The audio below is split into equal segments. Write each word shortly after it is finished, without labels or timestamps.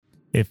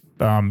if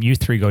you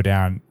three go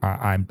down,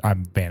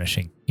 I'm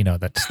vanishing.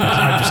 That's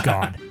I'm just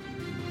gone.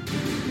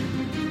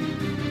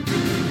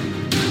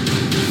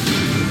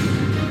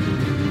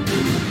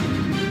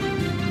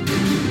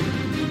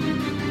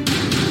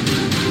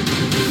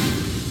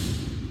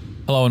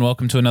 Hello and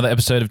welcome to another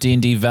episode of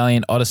D&D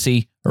Valiant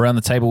Odyssey. Around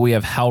the table we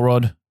have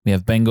Halrod, we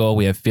have Bengor,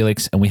 we have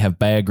Felix, and we have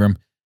Beargrim,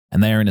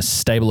 and they are in a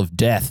stable of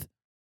death.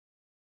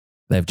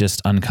 They've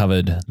just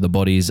uncovered the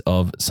bodies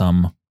of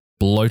some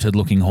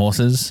bloated-looking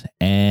horses,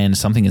 and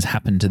something has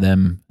happened to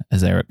them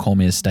as they are at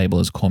Cormier's stable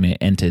as Cormier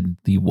entered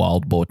the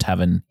Wild Boar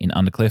Tavern in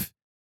Undercliff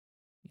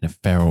in a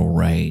feral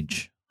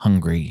rage,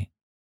 hungry,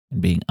 and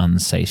being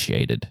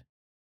unsatiated.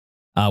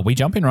 We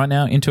jump in right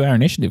now into our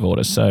initiative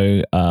order.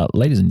 So,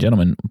 ladies and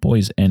gentlemen,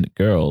 boys and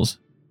girls,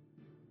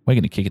 we're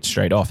going to kick it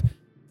straight off.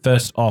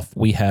 First off,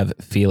 we have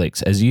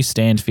Felix. As you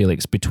stand,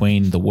 Felix,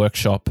 between the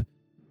workshop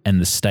and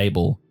the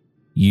stable,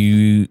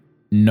 you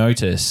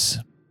notice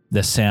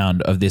the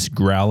sound of this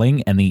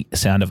growling and the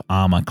sound of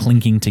armor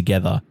clinking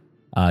together.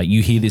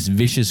 You hear this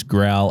vicious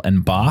growl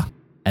and bark,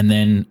 and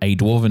then a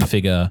dwarven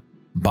figure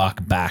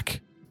bark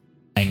back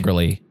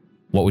angrily.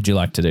 What would you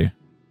like to do?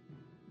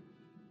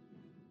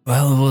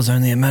 Well, it was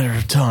only a matter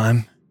of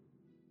time.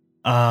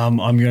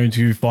 I'm going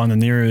to find the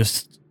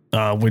nearest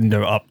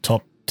window up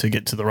top to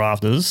get to the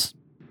rafters.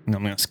 And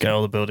I'm going to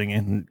scale the building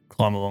and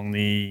climb along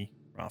the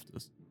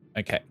rafters.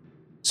 Okay.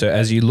 So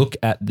as you look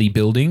at the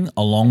building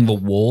along the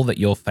wall that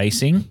you're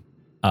facing,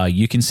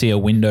 you can see a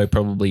window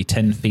probably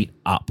 10 feet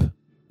up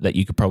that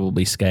you could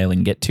probably scale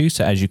and get to.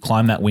 So as you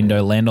climb that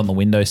window, land on the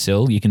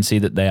windowsill, you can see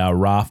that they are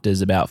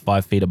rafters about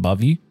 5 feet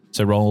above you.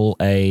 So roll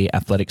a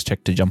athletics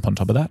check to jump on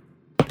top of that.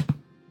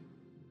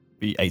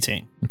 Be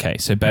 18. Okay,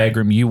 so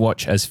Beargrim, you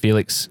watch as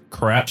Felix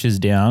crouches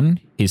down.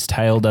 His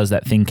tail does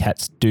that thing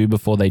cats do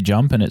before they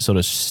jump, and it sort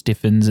of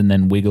stiffens and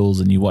then wiggles,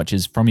 and you watch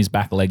as from his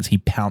back legs he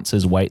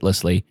pounces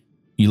weightlessly.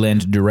 You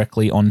land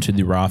directly onto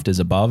the rafters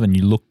above, and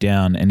you look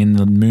down, and in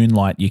the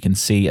moonlight you can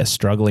see a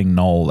struggling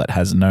gnoll that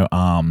has no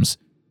arms,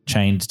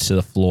 chained to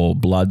the floor,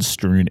 blood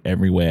strewn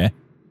everywhere,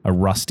 a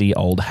rusty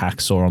old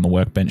hacksaw on the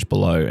workbench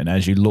below, and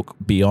as you look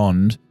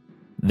beyond,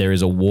 there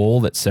is a wall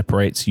that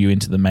separates you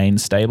into the main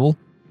stable,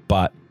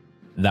 but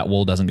that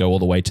wall doesn't go all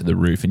the way to the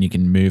roof, and you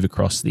can move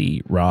across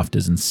the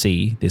rafters and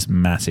see this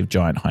massive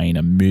giant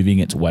hyena moving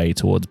its way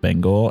towards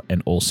Bengor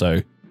and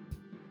also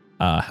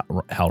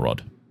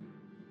Halrod.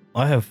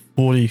 I have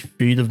 40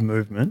 feet of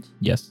movement.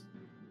 Yes.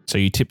 So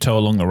you tiptoe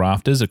along the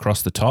rafters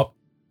across the top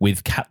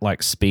with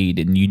cat-like speed,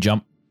 and you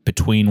jump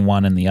between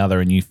one and the other,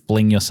 and you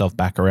fling yourself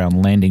back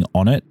around, landing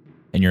on it,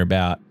 and you're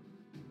about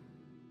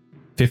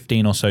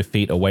 15 or so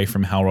feet away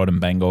from Halrod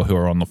and Bengor, who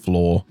are on the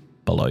floor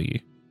below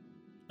you.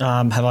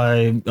 Am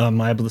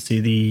I able to see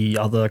the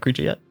other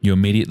creature yet? You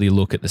immediately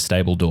look at the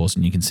stable doors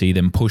and you can see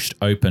them pushed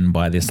open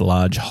by this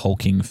large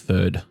hulking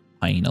furred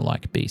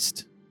hyena-like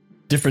beast.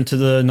 Different to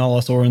the gnoll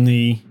I saw in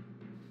the...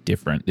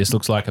 Different. This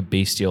looks like a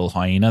bestial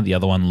hyena. The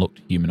other one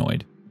looked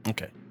humanoid.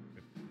 Okay.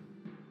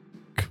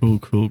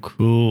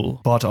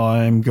 Cool. But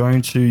I'm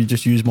going to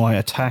just use my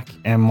attack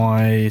and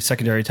my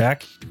secondary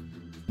attack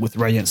with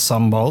Radiant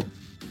Sunbolt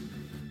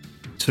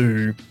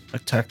to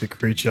attack the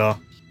creature.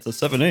 It's a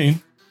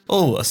 17.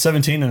 Oh, a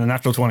 17 and a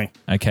natural 20.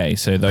 Okay,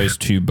 so those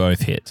two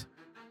both hit.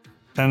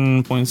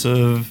 10 points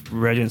of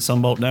Radiant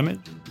Sunbolt damage.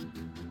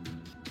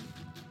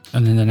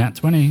 And then the nat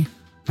 20.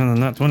 And then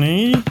nat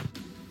 20.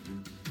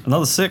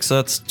 Another 6, so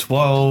that's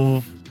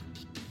 12.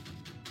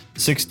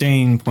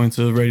 16 points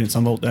of Radiant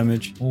Sunbolt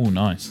damage. Oh,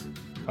 nice.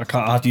 I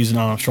have to use an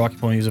unarmed strike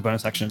point, use a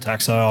bonus action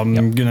attack, so I'm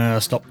going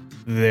to stop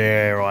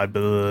there, I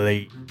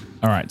believe.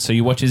 All right, so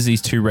you watch as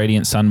these two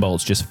Radiant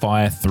Sunbolts just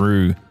fire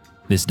through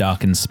this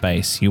darkened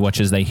space. You watch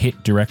as they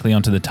hit directly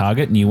onto the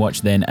target, and you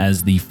watch then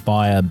as the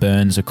fire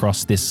burns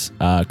across this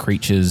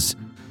creature's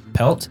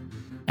pelt,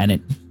 and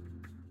it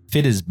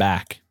fitters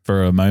back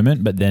for a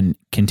moment, but then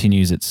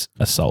continues its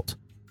assault.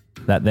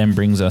 That then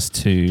brings us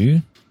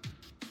to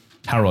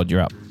Halrod,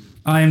 you're up.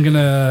 I am going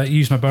to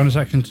use my bonus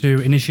action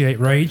to initiate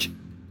rage.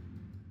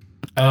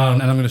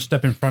 And I'm going to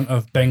step in front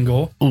of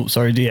Bengor. Oh,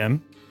 sorry, DM.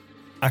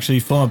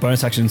 Actually, for my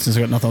bonus action, since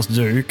I've got nothing else to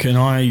do, can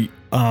I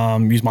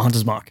use my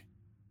Hunter's Mark?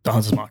 The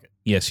Hunter's Mark.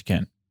 Yes, you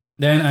can.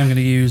 Then I'm going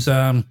to use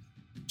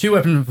two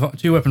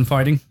weapon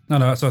fighting. No,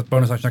 that's a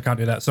bonus action. I can't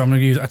do that. So I'm going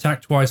to use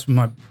attack twice with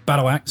my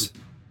battle axe,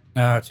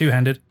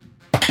 two-handed.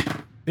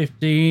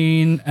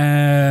 15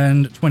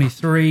 and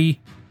 23.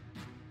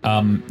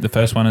 The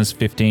first one is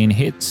 15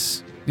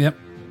 hits. Yep.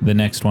 The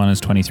next one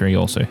is 23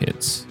 also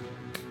hits.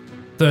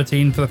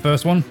 13 for the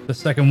first one. The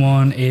second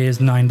one is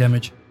 9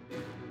 damage.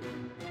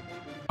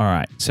 All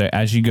right. So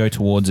as you go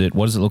towards it,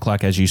 what does it look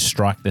like as you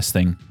strike this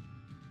thing?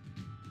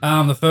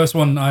 The first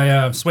one,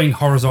 I swing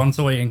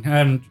horizontally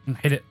and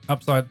hit it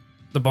upside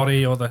the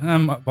body or the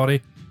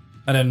body,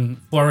 and then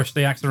flourish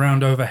the axe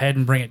around overhead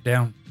and bring it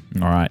down.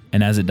 All right.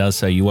 And as it does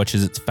so, you watch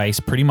as its face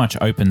pretty much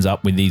opens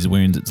up with these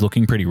wounds. It's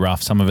looking pretty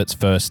rough. Some of its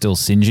fur still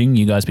singeing.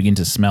 You guys begin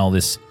to smell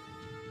this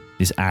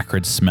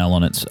acrid smell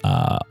on its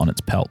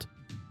pelt.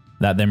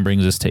 That then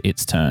brings us to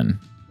its turn.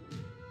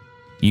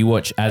 You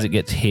watch as it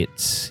gets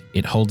hit,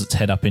 it holds its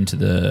head up into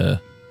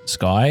the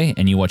sky,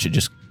 and you watch it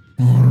just...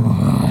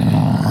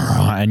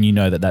 And you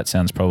know that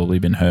sound's probably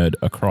been heard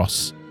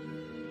across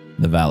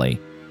the valley.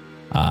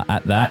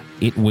 At that,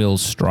 it will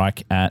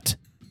strike at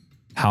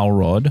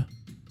Halrod.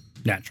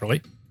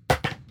 Naturally.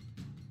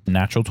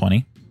 Natural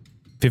 20.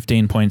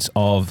 15 points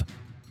of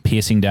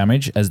piercing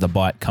damage as the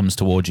bite comes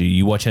towards you.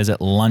 You watch as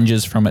it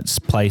lunges from its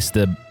place,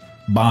 the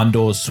barn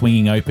doors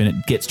swinging open,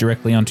 it gets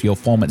directly onto your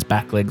form, its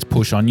back legs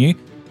push on you,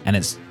 and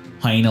its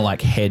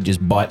hyena-like head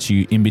just bites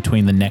you in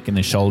between the neck and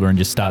the shoulder and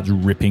just starts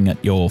ripping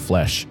at your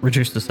flesh.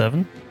 Reduced to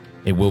 7.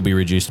 It will be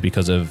reduced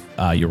because of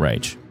your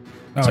rage.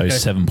 Oh, So okay.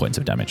 7 points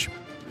of damage.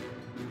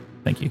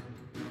 Thank you.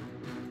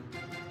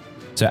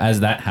 So as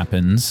that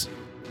happens,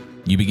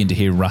 you begin to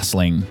hear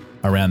rustling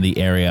around the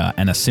area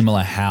and a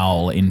similar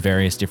howl in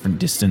various different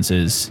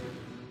distances.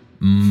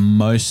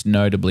 Most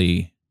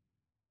notably,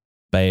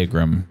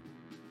 Beagrum.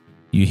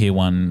 You hear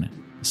one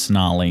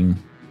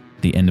snarling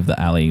the end of the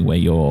alley where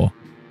you're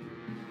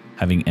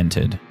having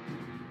entered.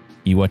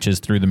 You watch as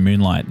through the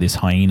moonlight, this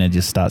hyena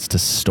just starts to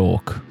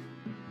stalk.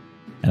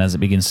 And as it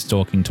begins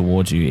stalking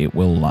towards you, it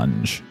will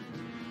lunge.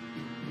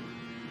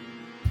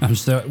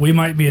 We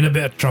might be in a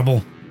bit of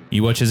trouble.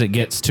 You watch as it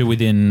gets to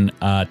within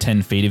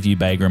 10 feet of you,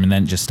 Beagrum, and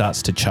then it just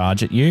starts to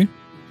charge at you.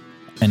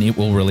 And it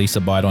will release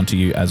a bite onto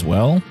you as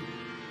well.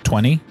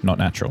 20, not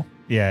natural.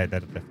 Yeah,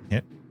 that'll definitely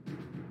hit.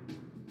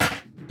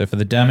 So for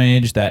the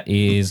damage, that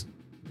is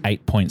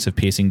 8 points of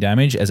piercing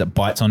damage as it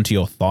bites onto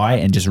your thigh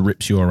and just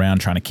rips you around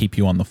trying to keep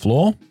you on the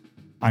floor.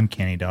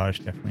 Uncanny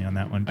dodge, definitely on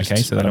that one. Okay,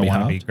 so that'll I don't be want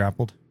to halved. be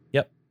grappled.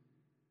 Yep.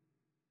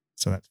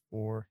 So that's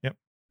 4. Yep.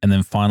 And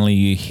then finally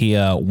you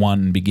hear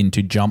one begin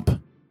to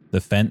jump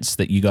the fence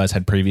that you guys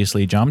had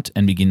previously jumped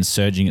and begin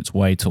surging its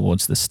way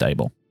towards the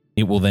stable.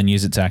 It will then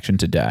use its action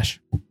to dash.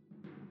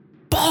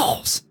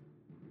 Balls!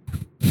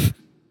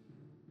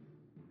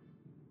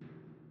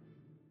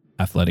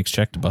 Athletics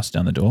check to bust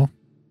down the door.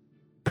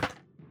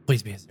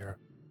 Please be a 0.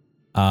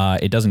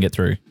 It doesn't get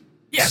through.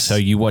 Yes. So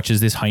you watch as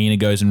this hyena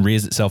goes and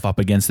rears itself up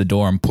against the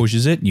door and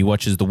pushes it. You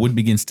watch as the wood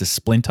begins to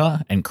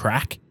splinter and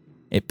crack.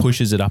 It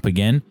pushes it up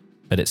again,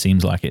 but it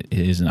seems like it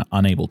is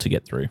unable to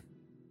get through.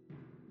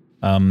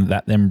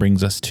 That then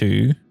brings us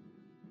to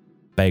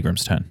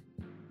Beagram's turn.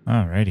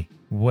 Alrighty.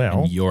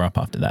 Well, And you're up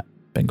after that,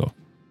 Bengal.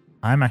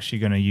 I'm actually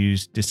going to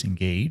use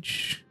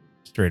disengage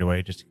straight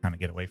away just to kind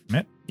of get away from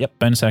it. Yep,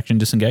 bonus action,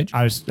 disengage.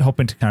 I was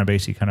hoping to kind of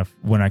basically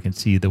when I can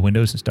see the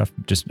windows and stuff,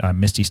 just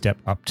misty step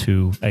up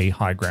to a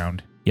high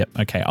ground. Yep,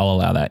 okay, I'll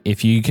allow that.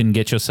 If you can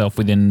get yourself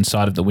within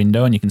sight of the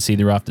window and you can see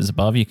the rafters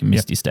above, you can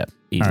misty step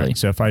easily. All right,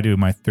 so if I do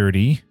my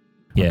 30,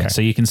 Yeah, okay.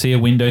 so you can see a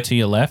window to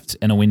your left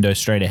and a window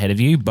straight ahead of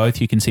you.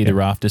 Both you can see the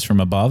rafters from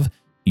above.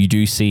 You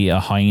do see a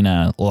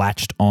hyena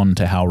latched on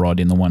to Halrod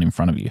in the one in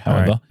front of you, All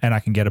however. right, and I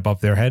can get above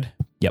their head.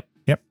 Yep.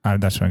 Yep,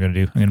 that's what I'm going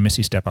to do. I'm going to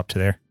misty step up to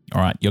there.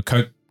 All right, your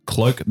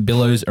cloak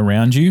billows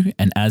around you,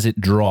 and as it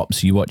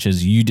drops, you watch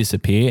as you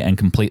disappear and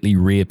completely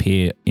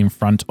reappear in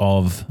front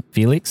of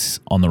Felix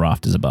on the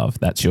rafters above.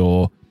 That's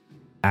your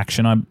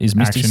action, is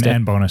Misty Action Step?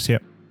 and bonus,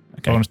 yep.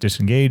 Okay. Bonus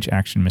disengage,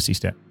 action misty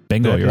step.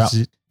 Bengal, you're up.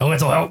 A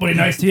little help would be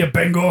nice to you,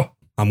 Bengo.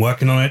 I'm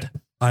working on it.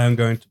 I am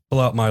going to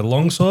pull out my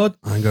longsword.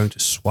 I'm going to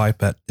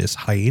swipe at this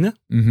hyena.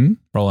 Mm-hmm.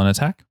 Roll an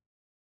attack.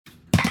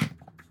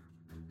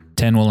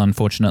 10 will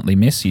unfortunately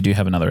miss. You do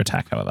have another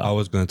attack, however. I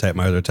was going to take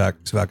my other attack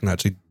so I can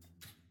actually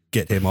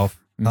get him off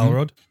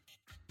Mhm.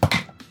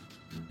 Halrod.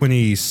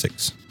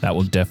 26. That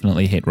will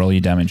definitely hit. Roll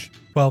your damage.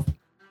 12.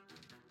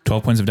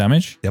 12 points of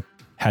damage? Yep.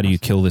 How do you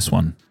kill this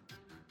one?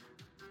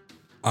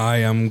 I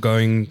am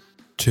going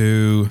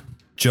to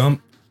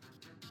jump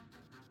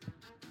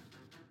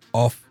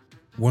off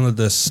one of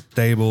the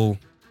stable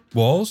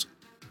walls.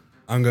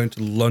 I'm going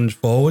to lunge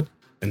forward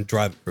and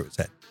drive it through its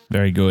head.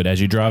 Very good. As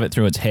you drive it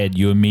through its head,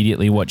 you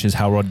immediately watch as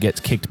Halrod gets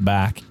kicked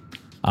back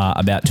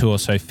about 2 or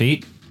so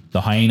feet. The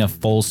hyena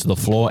falls to the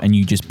floor and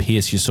you just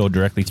pierce your sword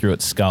directly through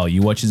its skull.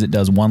 You watch as it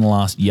does one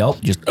last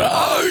yelp, just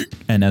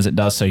and as it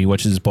does so, you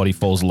watch as its body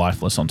falls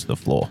lifeless onto the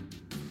floor.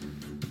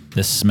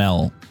 The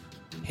smell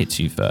hits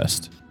you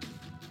first.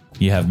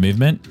 You have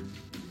movement,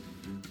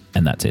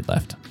 and that's it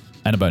left.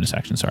 And a bonus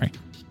action, sorry.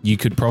 You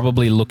could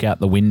probably look out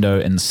the window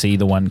and see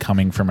the one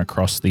coming from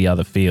across the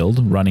other field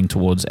running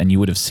towards, and you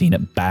would have seen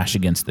it bash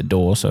against the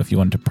door. So if you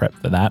wanted to prep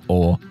for that,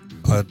 or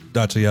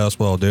Actually, yeah, that's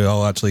what I'll do.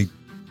 I'll actually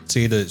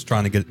see that it's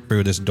trying to get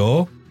through this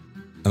door,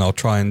 and I'll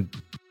try and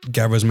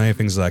gather as many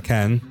things as I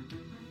can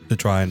to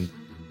try and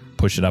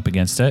push it up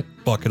against it.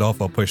 block it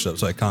off or push it up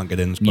so it can't get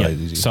in. It's quite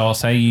easy. So I'll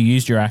say you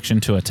used your action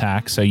to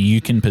attack, so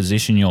you can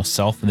position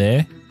yourself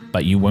there,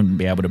 but you won't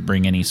be able to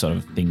bring any sort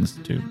of things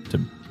to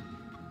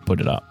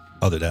put it up.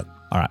 I'll do that.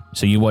 All right.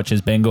 So you watch as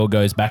Bengal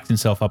goes, backs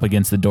himself up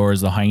against the door as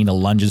the hyena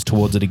lunges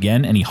towards it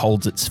again, and he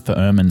holds it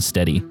firm and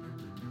steady.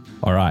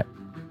 All right.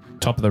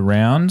 Top of the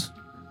round,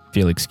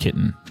 Felix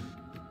Kitten.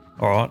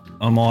 All right,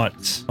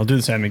 I'll do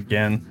the same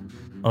again.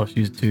 I'll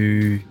use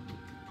 2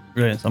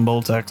 Radiant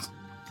Sunbolt attacks.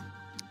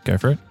 Go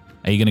for it.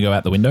 Are you going to go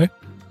out the window?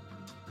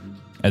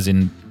 As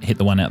in hit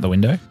the one out the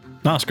window?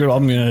 No, screw it.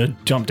 I'm going to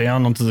jump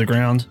down onto the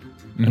ground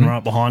and run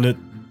up behind it.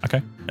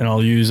 Okay. And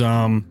I'll use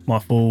my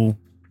full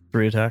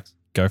 3 attacks.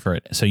 Go for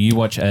it. So you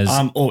watch as...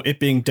 Or it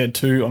being dead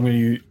too, I'm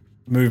going to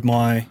move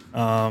my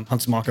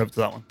Hunter's Mark over to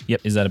that one.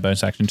 Yep. Is that a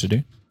bonus action to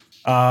do?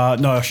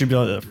 No, I should be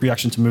able to free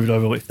action to move it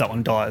over if that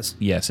one dies.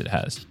 Yes, it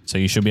has. So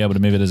you should be able to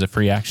move it as a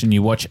free action.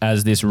 You watch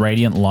as this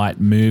radiant light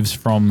moves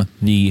from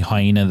the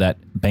hyena that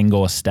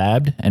Bengor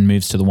stabbed and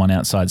moves to the one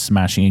outside,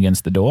 smashing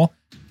against the door.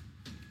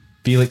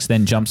 Felix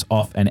then jumps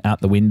off and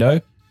out the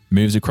window,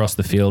 moves across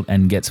the field,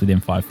 and gets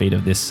within 5 feet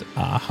of this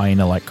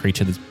hyena-like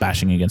creature that's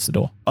bashing against the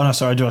door. Oh, no,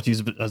 sorry. I do have to use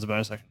it as a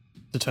bonus action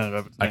to turn it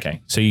over to me.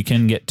 Okay, so you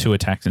can get 2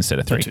 attacks instead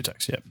of 3. 2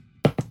 attacks, yep.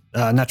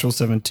 Natural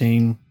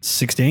 17,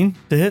 16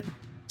 to hit.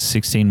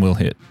 16 will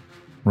hit.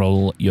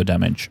 Roll your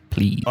damage,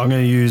 please. I'm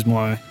going to use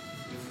my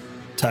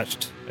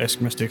attached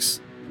Eskrima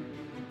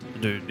to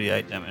do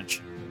D8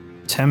 damage.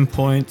 10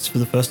 points for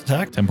the first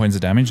attack, 10 points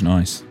of damage,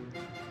 nice.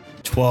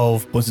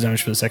 12 points of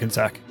damage for the second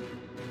attack.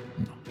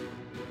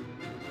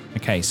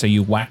 Okay, so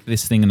you whack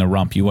this thing in the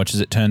rump. You watch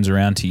as it turns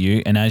around to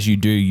you, and as you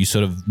do, you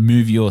sort of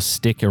move your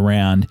stick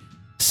around,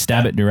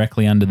 stab it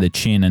directly under the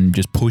chin, and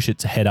just push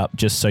its head up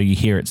just so you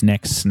hear its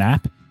neck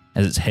snap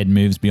as its head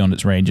moves beyond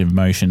its range of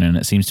motion, and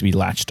it seems to be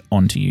latched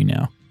onto you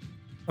now.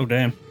 Oh,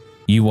 damn.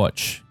 You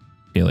watch,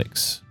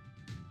 Felix.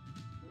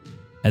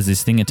 As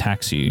this thing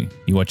attacks you,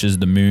 you watch as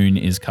the moon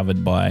is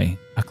covered by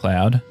a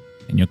cloud,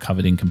 and you're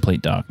covered in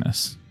complete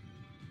darkness.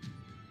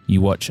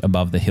 You watch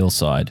above the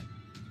hillside,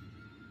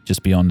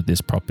 just beyond this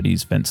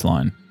property's fence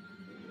line.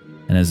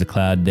 And as the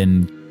cloud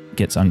then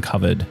gets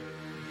uncovered,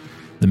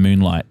 the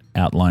moonlight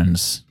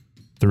outlines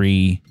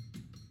 3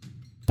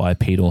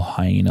 bipedal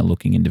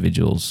hyena-looking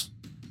individuals.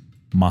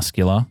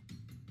 Muscular,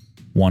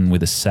 1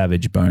 with a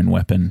savage bone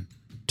weapon,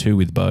 2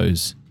 with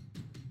bows,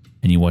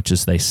 and you watch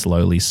as they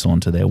slowly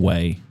saunter their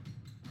way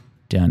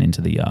down into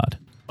the yard.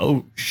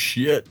 Oh,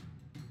 shit.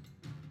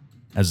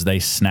 As they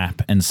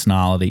snap and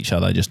snarl at each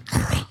other, just...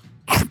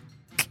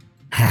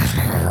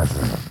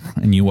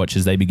 And you watch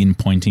as they begin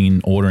pointing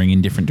and ordering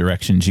in different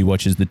directions. You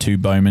watch as the 2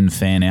 bowmen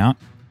fan out,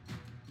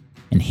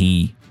 and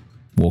he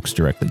walks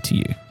directly to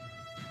you.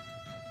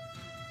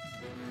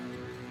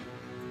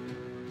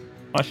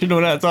 I should have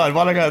went outside.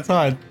 Why did I go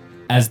outside?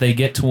 As they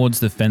get towards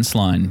the fence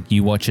line,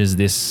 you watch as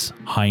this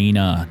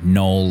hyena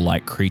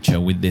gnoll-like creature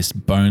with this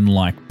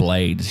bone-like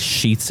blade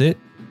sheaths it,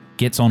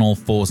 gets on all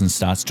 4s and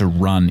starts to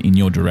run in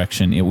your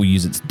direction. It will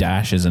use its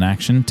dash as an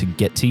action to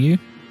get to you.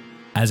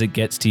 As it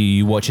gets to you,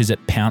 you watch as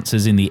it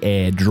pounces in the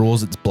air,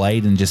 draws its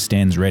blade, and just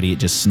stands ready. It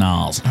just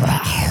snarls.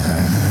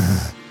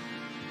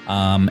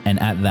 And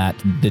at that,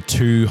 the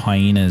 2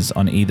 hyenas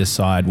on either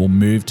side will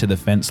move to the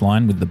fence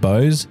line with the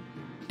bows,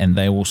 and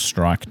they will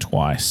strike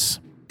twice.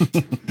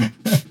 You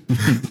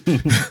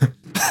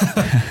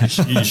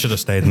should have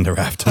stayed in the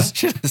rafters.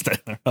 Should have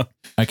stayed there.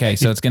 Okay,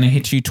 so it's going to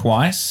hit you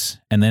twice,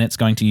 and then it's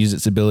going to use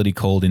its ability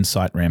called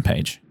Insight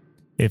Rampage.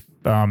 If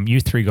you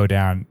 3 go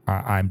down,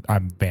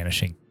 I'm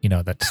vanishing. You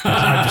know, that's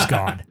I'm just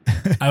gone.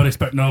 I would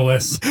expect no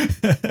less.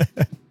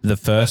 The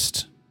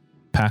first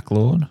Pack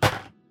Lord,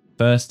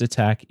 first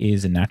attack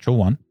is a natural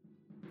 1.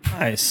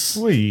 Nice.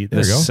 Sweet. The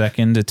There we go.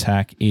 second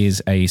attack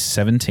is a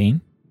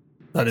 17.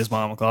 That is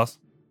my armor class.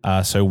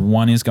 So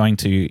 1 is going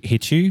to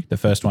hit you. The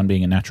first one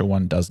being a natural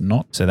 1 does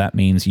not. So that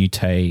means you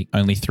take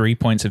only 3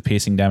 points of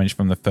piercing damage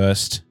from the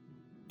first.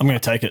 I'm going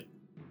to take it.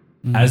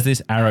 As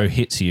this arrow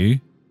hits you,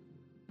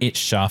 its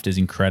shaft is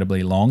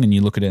incredibly long, and you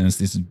look at it and it's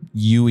this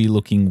yewy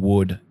looking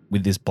wood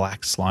with this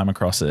black slime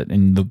across it,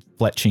 and the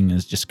fletching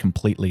is just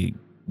completely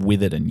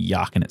withered and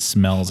yuck, and it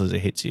smells as it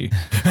hits you.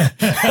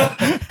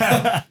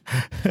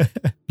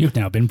 You've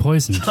now been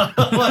poisoned.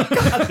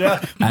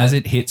 As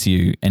it hits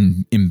you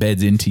and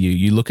embeds into you,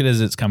 you look at it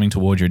as it's coming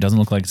towards you. It doesn't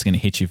look like it's going to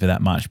hit you for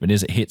that much, but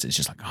as it hits, it's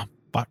just like, oh,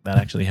 fuck, that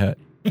actually hurt.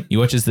 You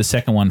watch as the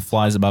second one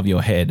flies above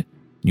your head.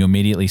 You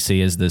immediately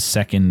see as the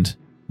second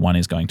one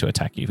is going to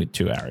attack you with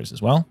 2 arrows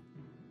as well.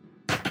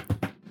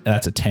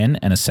 That's a 10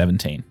 and a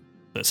 17.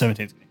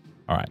 17's me.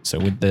 All right, so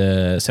with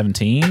the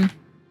 17,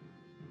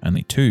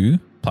 only 2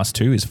 plus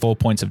 2 is 4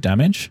 points of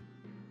damage.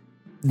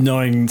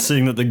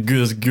 Seeing that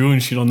there's goo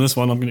and shit on this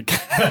one, I'm going to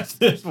catch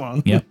this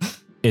one. Yep.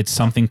 It's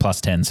something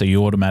plus 10, so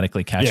you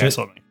automatically catch Yeah, it. that's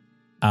what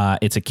I mean.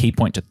 It's a key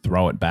point to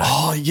throw it back.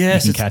 Oh,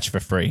 yes. You can catch for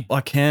free. I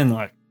can,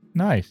 like.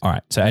 Nice. All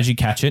right, so as you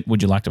catch it,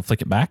 would you like to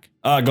flick it back?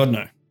 God,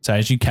 no. So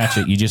as you catch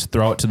it, you just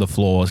throw it to the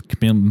floor,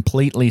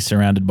 completely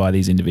surrounded by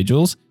these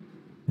individuals.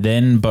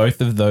 Then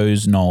both of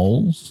those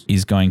gnolls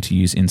is going to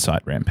use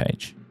Insight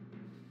Rampage.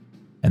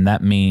 And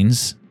that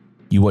means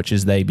you watch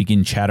as they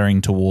begin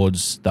chattering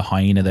towards the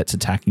hyena that's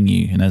attacking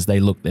you. And as they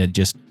look, they're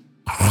just...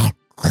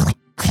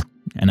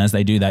 And as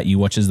they do that, you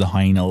watch as the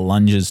hyena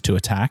lunges to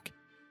attack.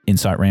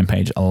 Insight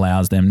Rampage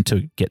allows them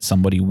to get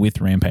somebody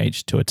with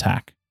Rampage to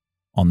attack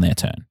on their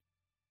turn.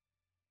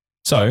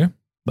 So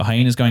the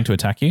hyena is going to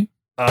attack you.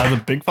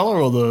 The big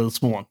fella or the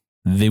small one?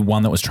 The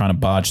one that was trying to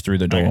barge through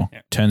the door Okay,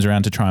 yeah. turns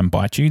around to try and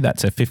bite you.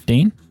 That's a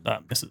 15.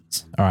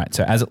 Misses. All right.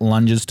 So as it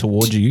lunges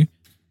towards you,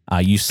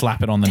 you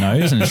slap it on the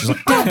nose and it's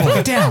just like, down,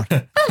 boy,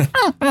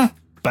 down.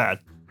 Bad.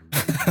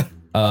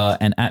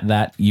 And at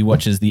that, you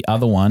watch as the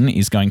other one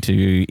is going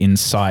to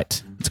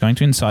incite. It's going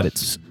to incite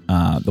its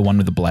the one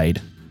with the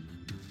blade.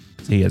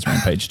 So he has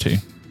rampage too.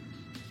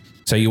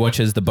 So you watch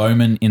as the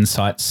bowman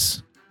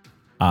incites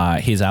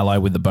his ally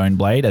with the bone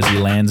blade as he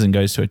lands and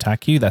goes to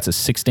attack you. That's a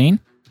 16.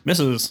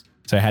 Misses.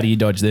 So how do you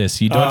dodge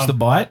this? You dodge the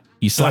bite.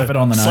 You slap it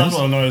on the Slap nose. it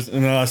on the nose,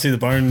 and then I see the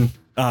bone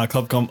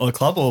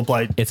club or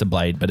blade. It's a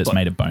blade, but it's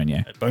made of bone.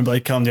 Yeah. Bone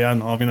blade come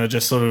down. I'm gonna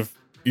just sort of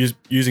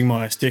using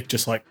my stick,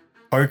 just like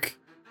poke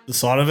the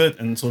side of it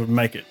and sort of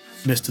make it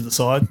miss to the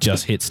side.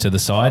 Just hits to the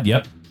side.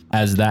 Yep.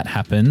 As that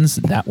happens,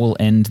 that will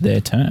end their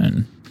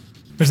turn.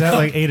 Was that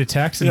like 8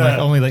 attacks and Yeah. like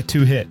only like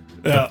 2 hit?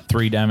 Yeah.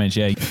 3 damage.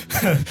 Yeah.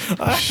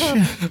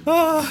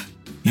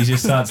 He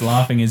just starts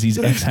laughing as he's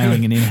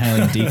exhaling and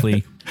inhaling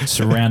deeply,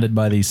 surrounded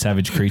by these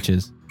savage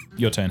creatures.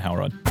 Your turn,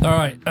 Halrod. All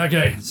right.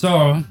 Okay.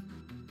 So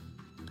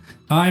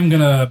I'm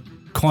gonna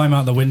climb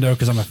out the window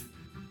because I'm a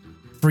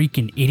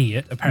freaking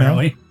idiot,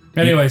 apparently.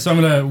 Anyway, so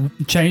I'm gonna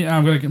change.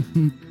 I'm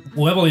gonna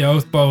level the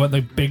oath bow at the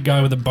big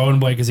guy with the bone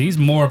blade because he's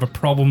more of a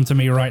problem to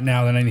me right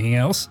now than anything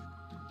else.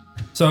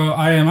 So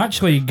I am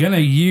actually gonna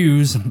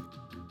use,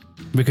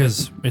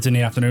 because it's in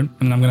the afternoon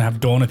and I'm gonna have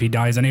dawn if he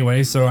dies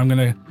anyway. So I'm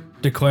gonna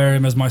declare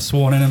him as my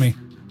sworn enemy,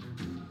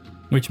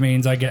 which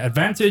means I get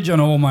advantage on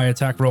all my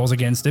attack rolls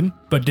against him,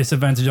 but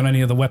disadvantage on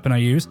any other weapon I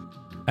use.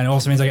 And it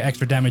also means I get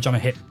extra damage on a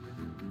hit.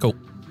 Cool.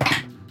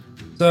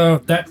 So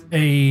that's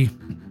a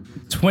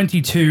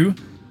 22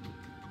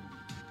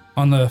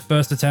 on the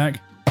first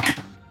attack.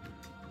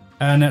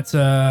 And that's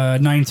a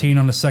 19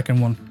 on the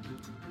second one.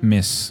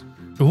 Miss.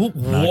 Ooh,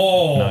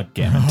 whoa. No,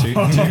 gammon.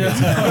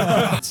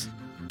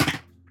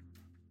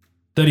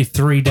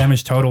 33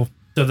 damage total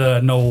to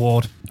the Null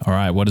Ward. All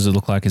right. What does it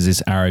look like as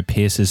this arrow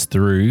pierces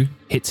through,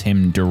 hits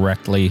him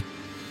directly?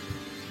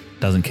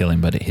 Doesn't kill him,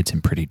 but it hits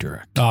him pretty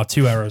direct. Oh,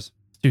 2 arrows.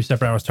 2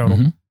 separate arrows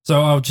total.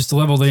 So I'll just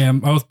level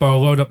the oath bow,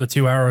 load up the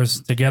 2 arrows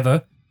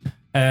together,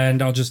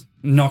 and I'll just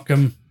knock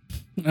him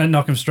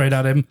straight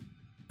at him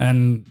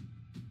and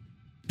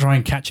try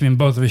and catch him in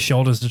both of his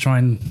shoulders to try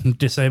and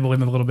disable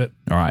him a little bit.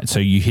 All right. So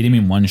you hit him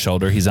in one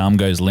shoulder. His arm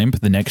goes limp.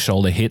 The next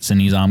shoulder hits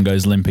and his arm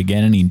goes limp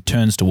again. And he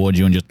turns towards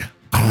you and just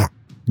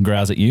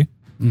growls at you.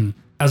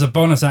 As a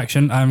bonus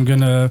action, I'm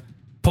going to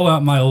pull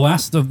out my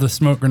last of the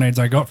smoke grenades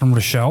I got from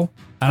Rochelle,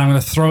 and I'm going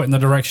to throw it in the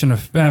direction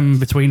of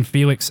between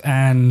Felix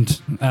and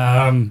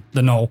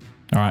the Knoll.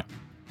 All right.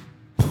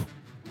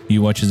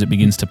 You watch as it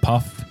begins to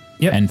puff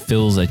and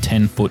fills a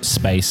 10-foot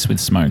space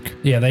with smoke.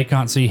 Yeah, they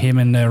can't see him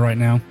in there right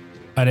now.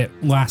 And it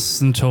lasts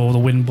until the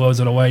wind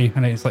blows it away,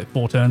 and it's like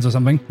 4 turns or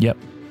something. Yep.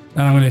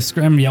 And I'm going to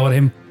scream and yell at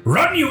him,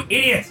 "Run, you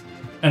idiot!"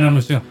 And I'm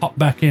just going to hop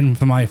back in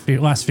for my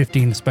last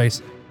 15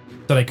 space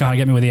so they can't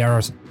get me with the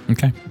arrows.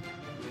 Okay.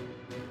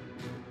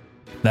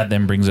 That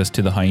then brings us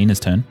to the hyena's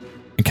turn.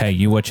 Okay,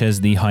 you watch as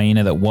the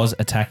hyena that was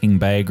attacking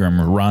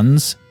Baegrim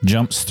runs,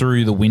 jumps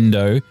through the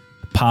window,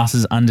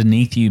 passes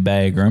underneath you,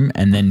 Baegrim,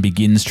 and then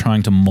begins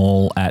trying to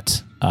maul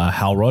at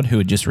Halrod, who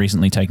had just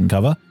recently taken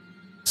cover.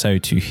 So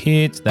to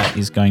hit, that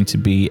is going to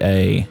be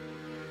a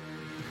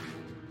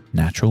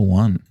natural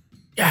 1.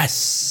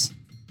 Yes!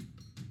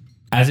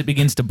 As it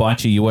begins to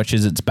bite you, you watch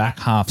as its back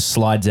half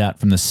slides out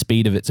from the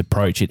speed of its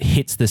approach. It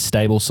hits the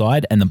stable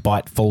side and the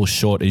bite falls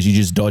short as you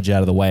just dodge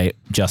out of the way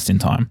just in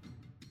time.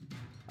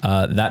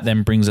 That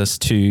then brings us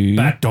to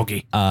Back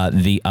doggy.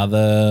 the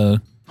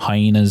other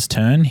hyena's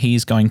turn.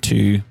 He's going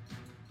to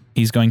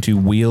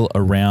wheel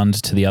around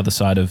to the other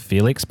side of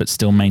Felix, but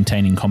still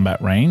maintaining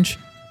combat range.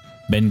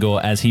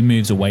 Bengor, as he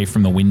moves away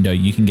from the window,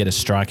 you can get a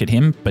strike at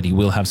him, but he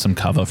will have some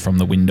cover from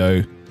the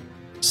window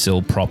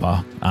sill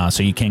proper.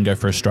 So you can go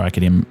for a strike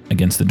at him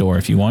against the door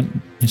if you want.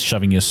 He's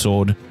shoving your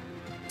sword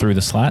through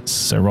the slats.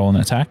 So roll an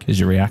attack as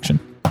your reaction.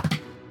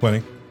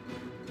 20.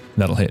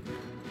 That'll hit.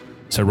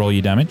 So roll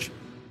your damage.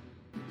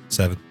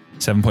 7.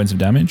 7 points of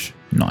damage.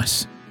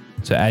 Nice.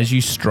 So as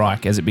you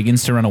strike, as it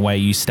begins to run away,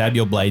 you stab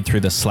your blade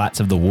through the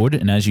slats of the wood,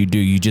 and as you do,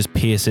 you just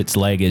pierce its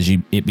leg as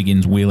it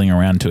begins wheeling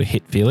around to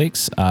hit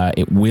Felix.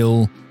 It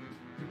will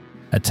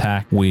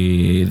attack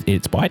with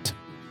its bite.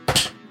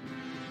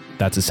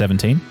 That's a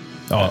 17.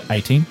 Oh,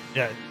 18.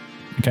 Yeah.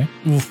 Okay.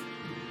 Oof.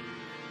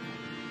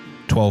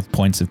 12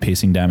 points of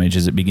piercing damage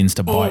as it begins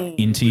to bite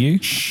into you.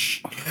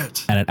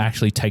 And it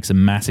actually takes a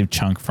massive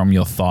chunk from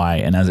your thigh,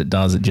 and as it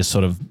does, it just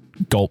sort of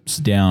gulps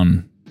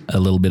down a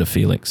little bit of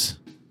Felix.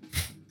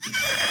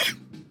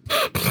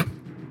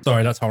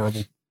 Sorry, that's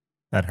horrible.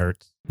 That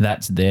hurts.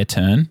 That's their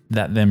turn.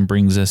 That then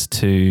brings us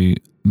to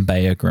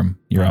Baegrim.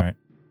 You're All up. right.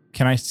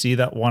 Can I see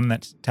that one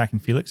that's attacking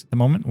Felix at the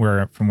moment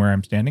from where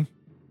I'm standing?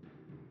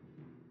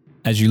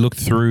 As you look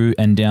through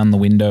and down the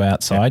window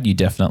outside, you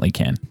definitely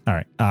can. All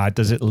right.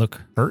 Does it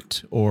look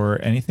hurt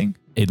or anything?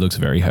 It looks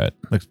very hurt.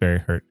 Looks very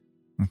hurt.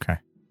 Okay.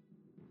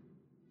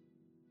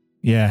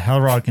 Yeah,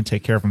 Halrod can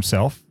take care of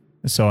himself.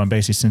 So I'm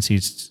basically, since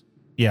he's...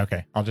 Yeah,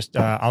 okay.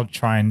 I'll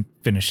try and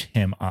finish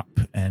him up.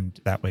 And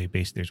that way,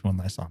 basically, there's one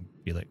less on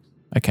Felix.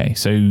 Okay,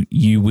 so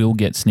you will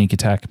get sneak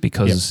attack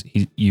because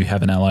you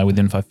have an ally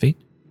within 5 feet?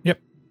 Yep.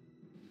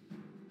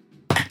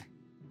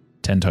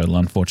 10 total,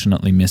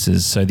 unfortunately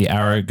misses. So the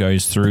arrow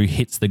goes through,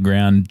 hits the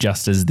ground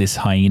just as this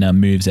hyena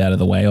moves out of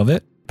the way of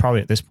it.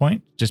 Probably at this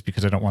point, just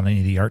because I don't want any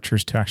of the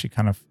archers to actually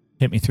kind of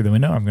hit me through the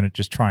window, I'm going to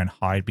just try and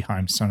hide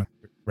behind some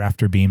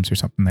rafter beams or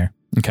something there.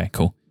 Okay,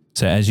 cool.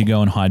 So as you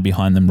go and hide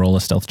behind them, roll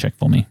a stealth check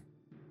for me.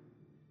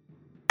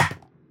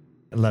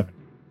 11.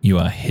 You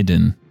are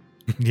hidden.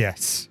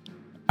 Yes.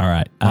 All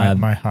right.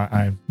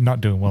 I'm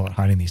not doing well at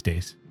hiding these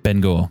days.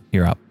 Bengor,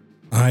 you're up.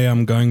 I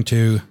am going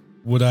to.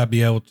 Would I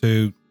be able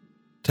to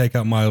take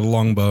out my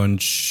longbow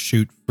and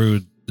shoot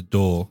through the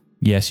door?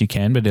 Yes, you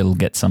can, but it'll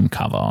get some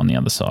cover on the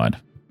other side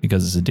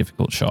because it's a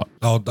difficult shot.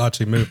 I'll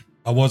actually move.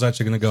 I was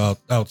actually going to go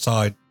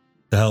outside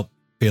to help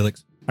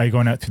Felix. Are you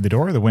going out through the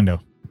door or the window?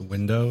 The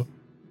window.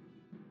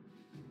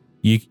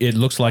 It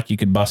looks like you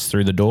could bust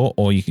through the door,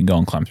 or you can go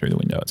and climb through the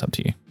window. It's up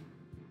to you.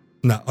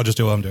 No, I'll just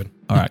do what I'm doing.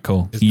 All right,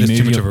 cool. It's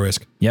too much of a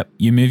risk. Yep.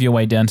 You move your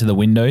way down to the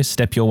window,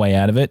 step your way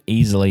out of it,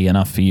 easily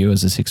enough for you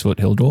as a 6-foot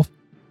hill dwarf.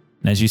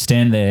 And as you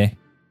stand there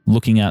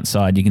looking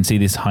outside, you can see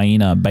this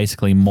hyena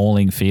basically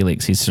mauling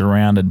Felix. He's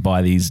surrounded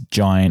by these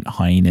giant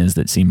hyenas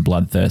that seem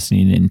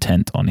bloodthirsty and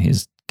intent on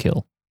his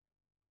kill.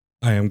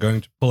 I am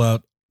going to pull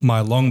out my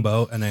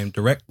longbow and aim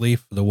directly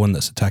for the one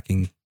that's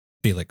attacking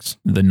Felix.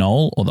 The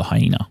knoll or the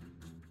hyena?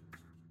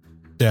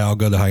 Yeah, I'll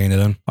go the hyena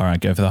then. All right,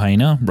 go for the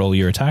hyena. Roll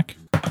your attack.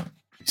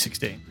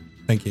 16.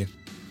 Thank you.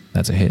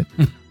 That's a hit.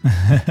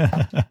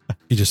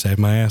 You just saved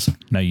my ass.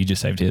 No, you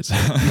just saved hits.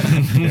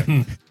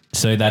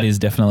 So that is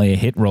definitely a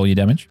hit. Roll your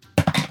damage.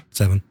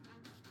 7.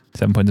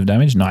 7 points of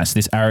damage. Nice.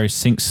 This arrow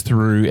sinks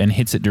through and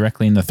hits it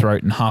directly in the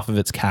throat, and half of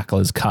its cackle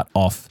is cut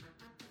off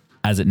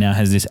as it now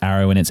has this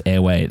arrow in its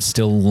airway. It's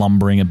still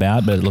lumbering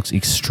about, but it looks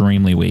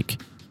extremely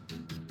weak.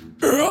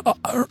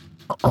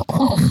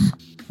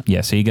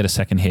 Yeah, so you get a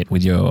second hit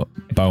with your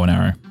bow and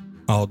arrow.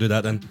 I'll do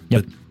that then.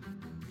 Yep.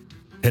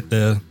 Hit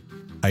the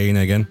hyena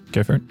again.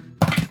 Go for it.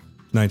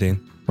 19.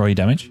 Roll your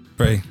damage.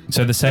 3.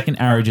 So the second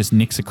arrow just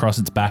nicks across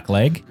its back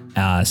leg.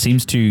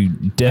 Seems to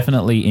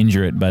definitely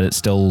injure it, but it's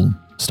still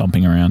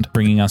stomping around.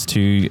 Bringing us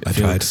to I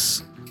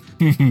Felix.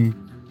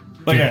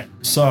 Okay,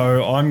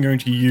 so I'm going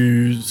to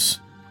use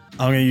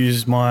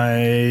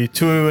my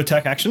 2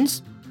 attack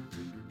actions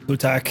to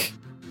attack.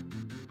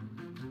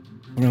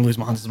 I'm going to lose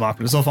my hunter's mark,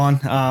 but it's all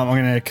fine. I'm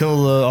going to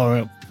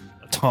kill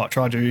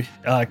try to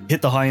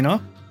hit the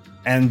hyena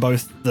and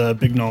both the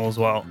big gnoll as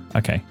well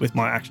Okay. with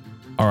my action.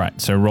 All right.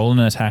 So roll an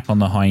attack on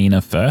the hyena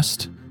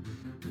first.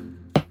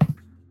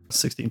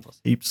 16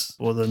 plus heaps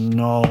for the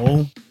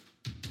gnoll.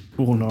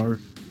 Oh no.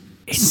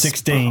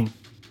 16.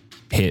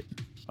 Hit.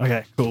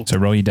 Okay, cool. So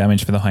roll your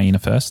damage for the hyena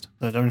first.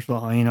 So damage for the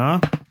hyena.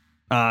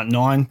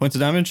 9 points of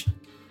damage.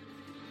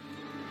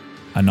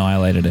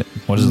 Annihilated it.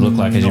 What does it look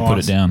like as you put it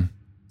Nice. down?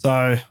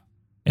 So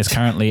It's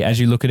currently, as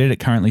you look at it, it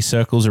currently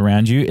circles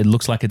around you. It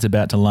looks like it's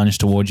about to lunge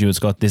towards you. It's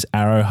got this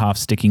arrow half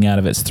sticking out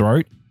of its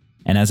throat.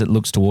 And as it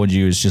looks towards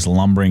you, it's just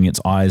lumbering, its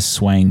eyes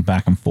swaying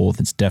back and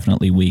forth. It's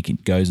definitely weak.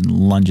 It goes and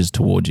lunges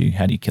towards you.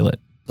 How do you kill it?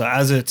 So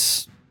as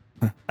it's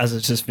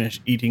just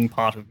finished eating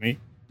part of me,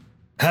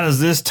 how does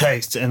this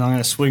taste? And I'm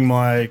going to swing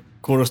my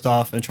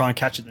quarterstaff and try and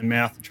catch it in the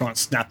mouth and try and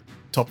snap the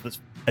top of its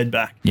head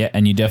back. Yeah,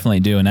 and you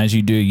definitely do. And as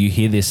you do, you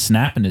hear this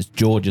snap and its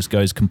jaw just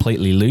goes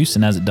completely loose.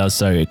 And as it does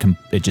so,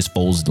 it just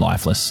falls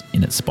lifeless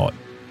in its spot,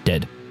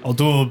 dead. I'll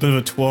do a bit of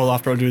a twirl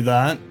after I do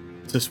that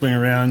to swing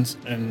around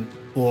and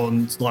pull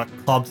on like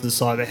club to the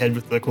side of the head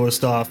with the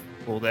quarterstaff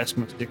or the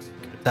Eskimo sticks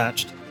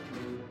attached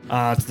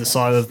to the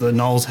side of the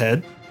gnoll's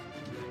head.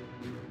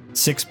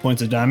 6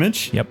 points of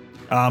damage. Yep.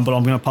 But I'm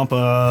going to pump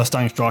a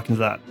stunning strike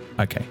into that.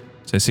 Okay.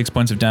 So 6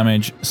 points of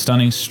damage,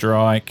 stunning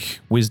strike,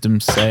 wisdom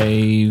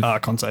save,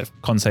 Con save.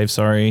 con save,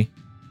 sorry.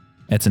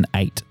 It's an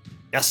 8.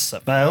 Yes,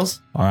 that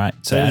fails. All right.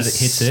 So as it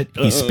hits it,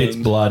 he spits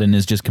blood and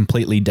is just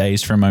completely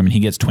dazed for a moment. He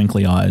gets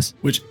twinkly eyes.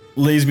 Which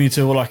leads me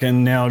to what I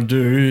can now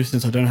do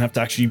since I don't have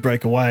to actually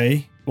break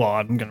away. Well,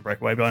 I'm going to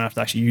break away, but I don't have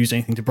to actually use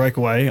anything to break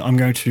away. I'm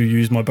going to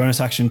use my bonus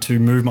action to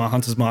move my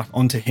hunter's mark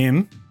onto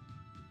him.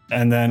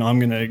 And then I'm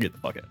going to get the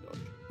fuck out of dodge.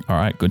 All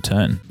right. Good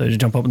turn. So you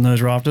jump up in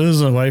those rafters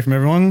away from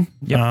everyone.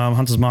 Yep.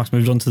 Hunter's mark's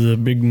moved onto the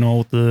big gnoll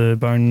with the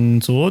bone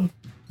sword.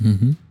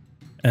 Mm-hmm.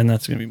 And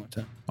that's going to be my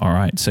turn. All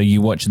right. So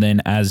you watch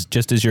then as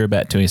just as you're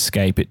about to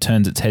escape, it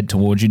turns its head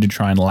towards you to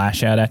try and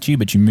lash out at you,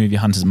 but you move your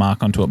hunter's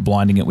mark onto it,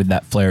 blinding it with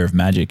that flare of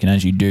magic. And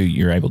as you do,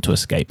 you're able to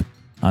escape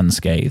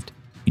unscathed.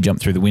 You jump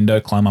through the window,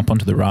 climb up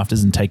onto the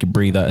rafters and take a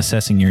breather,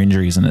 assessing your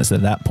injuries. And it's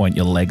at that point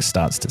your leg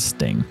starts to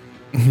sting.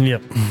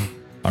 Yep.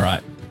 All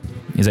right.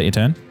 Is that your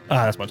turn?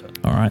 That's my turn.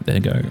 All right, there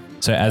you go.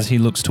 So as he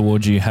looks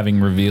towards you,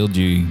 having revealed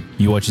you,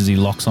 you watch as he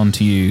locks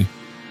onto you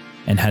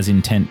and has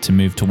intent to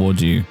move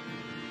towards you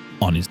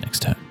on his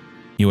next turn.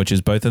 You watch as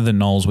both of the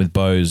gnolls with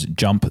bows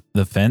jump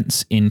the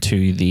fence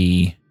into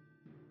the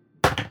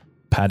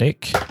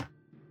paddock.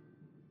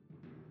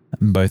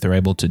 Both are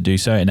able to do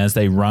so. And as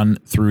they run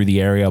through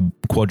the area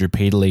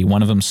quadrupedally,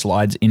 one of them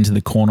slides into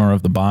the corner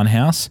of the barn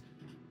house,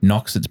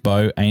 knocks its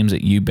bow, aims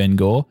at you,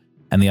 Bengor,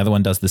 and the other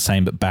one does the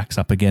same but backs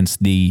up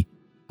against the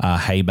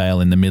hay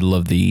bale in the middle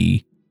of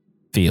the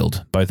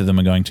field. Both of them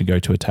are going to go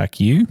to attack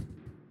you.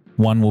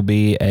 One will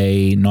be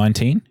a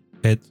 19.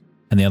 Hit.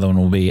 And the other one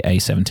will be a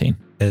 17.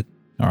 Hit.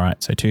 All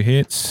right, so 2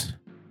 hits.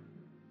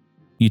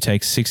 You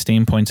take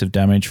 16 points of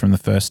damage from the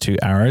first 2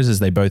 arrows as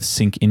they both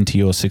sink into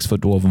your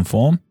 6-foot dwarven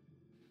form.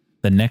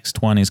 The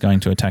next one is going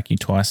to attack you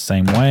twice,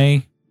 same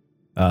way.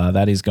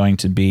 That is going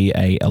to be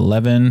a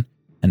 11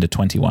 and a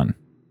 21.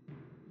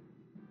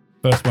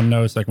 First one,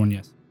 no. Second one,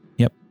 yes.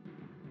 Yep.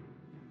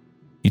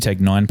 You take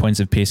 9 points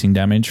of piercing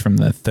damage from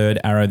the third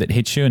arrow that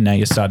hits you, and now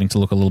you're starting to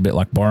look a little bit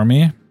like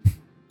Boromir.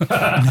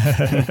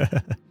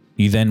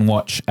 You then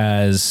watch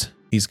as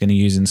he's going to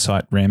use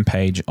Insight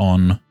Rampage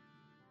on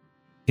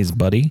his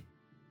buddy.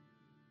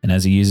 And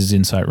as he uses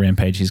Insight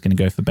Rampage, he's going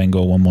to go for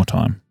Bengor one more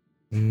time.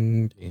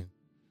 Damn.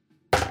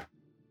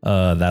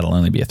 That'll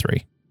only be a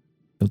 3.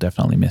 He'll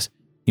definitely miss.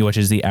 You watch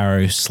as the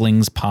arrow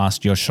slings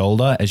past your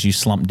shoulder as you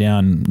slump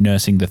down,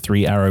 nursing the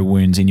 3 arrow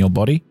wounds in your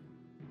body.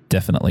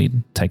 Definitely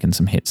taking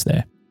some hits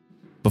there.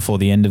 Before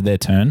the end of their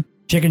turn,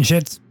 Chicken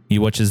shits.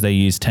 you watch as they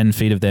use 10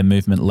 feet of their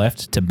movement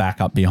left to back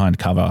up behind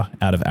cover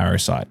out of arrow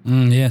sight.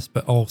 Yes,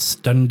 but old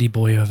Stundy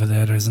boy over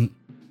there isn't.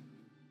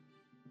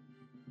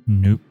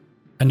 Nope.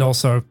 And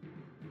also,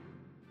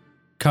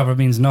 cover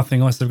means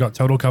nothing unless they've got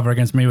total cover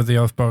against me with the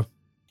oath bow.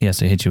 He has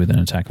to hit you with an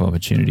attack of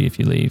opportunity if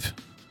you leave.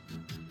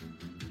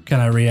 Can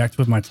I react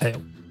with my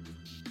tail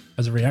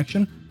as a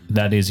reaction?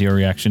 That is your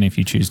reaction if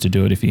you choose to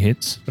do it if he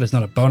hits. But it's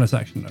not a bonus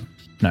action though.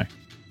 No,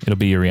 it'll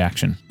be your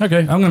reaction. Okay,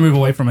 I'm going to move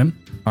away from him.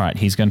 All right,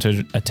 he's going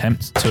to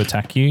attempt to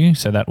attack you,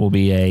 so that will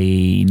be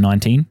a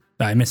 19.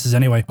 He misses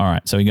anyway. All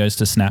right, so he goes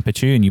to snap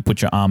at you, and you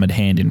put your armored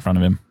hand in front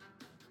of him.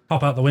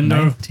 Hop out the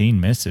window. 19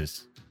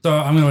 misses. So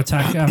I'm going to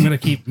attack. I'm going to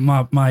keep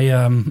my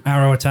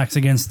arrow attacks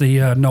against the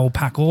Gnoll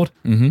Packlord.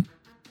 Mm-hmm.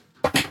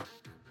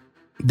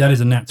 That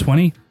is a nat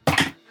 20.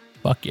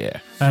 Fuck yeah.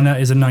 And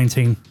that is a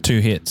 19. 2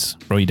 hits.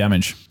 Roll your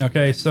damage.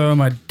 Okay, so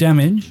my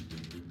damage.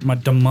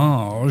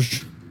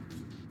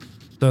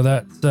 So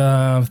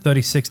that's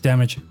 36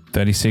 damage.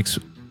 36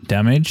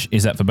 damage.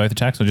 Is that for both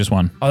attacks or just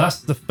one? Oh, that's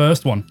the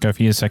first one. Go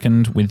for your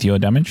second with your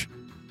damage.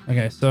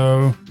 Okay,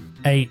 so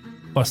 8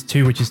 plus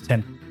 2, which is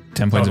 10.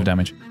 10 points Total. of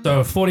damage.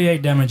 So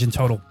 48 damage in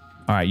total.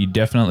 All right, you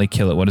definitely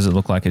kill it. What does it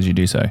look like as you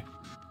do so?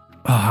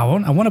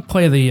 Oh, I want to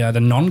play the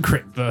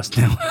non-crit first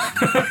now.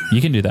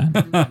 You can do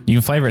that. You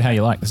can flavor it how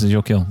you like. This is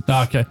your kill.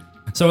 Okay.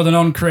 So with a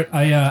non-crit,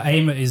 I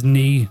aim at his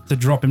knee to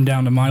drop him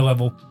down to my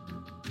level.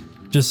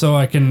 Just so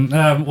I can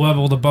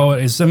level the bow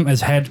at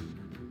his head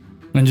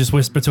and just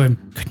whisper to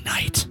him, "Good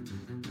night."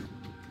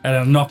 And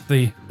I'll knock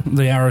the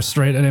arrow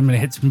straight at him and it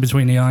hits him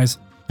between the eyes.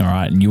 All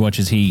right, and you watch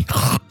as he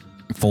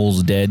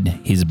falls dead,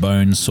 his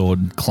bone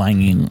sword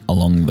clanging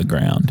along the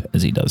ground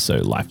as he does so,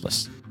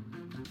 lifeless.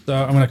 So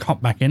I'm going to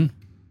cop back in.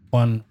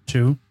 1,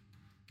 2.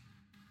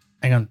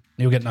 Hang on.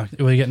 Will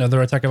he get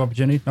another attack of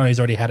opportunity? No, he's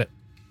already had it.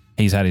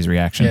 He's had his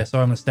reaction. Yeah, so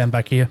I'm going to stand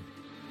back here.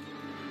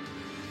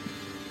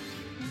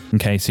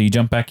 Okay, so you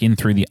jump back in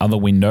through the other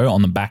window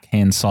on the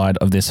backhand side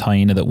of this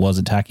hyena that was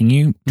attacking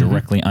you,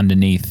 directly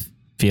underneath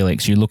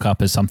Felix. You look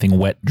up as something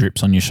wet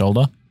drips on your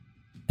shoulder,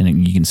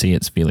 and you can see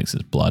it's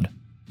Felix's blood.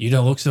 You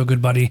don't look so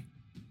good, buddy.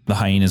 The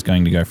hyena's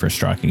going to go for a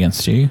strike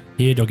against you.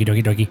 Here, doggy,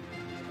 doggy, doggy.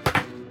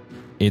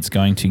 It's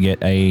going to get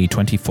a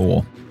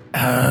 24.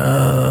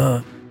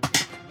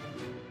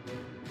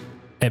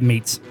 It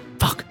meets.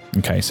 Fuck.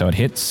 Okay, so it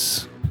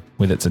hits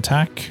with its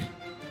attack.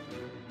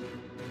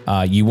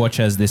 You watch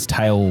as this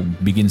tail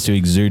begins to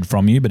exude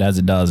from you, but as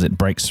it does, it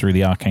breaks through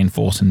the arcane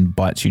force and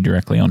bites you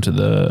directly onto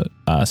the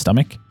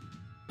stomach.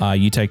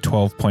 You take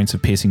 12 points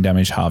of piercing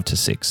damage, halved to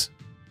 6,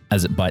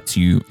 as it bites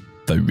you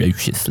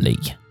ferociously.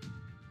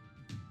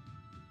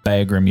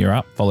 Beargrim, you're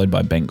up, followed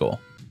by Bengor.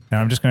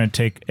 Now I'm just going to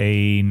take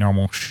a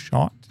normal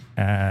shot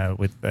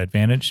with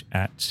advantage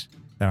at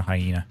the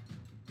hyena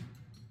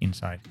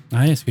inside.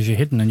 Nice, because you're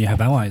hidden and you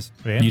have allies.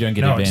 Yeah? You don't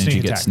get No, advantage,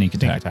 you get sneak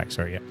attack. Sneak attack,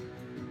 sorry, yeah.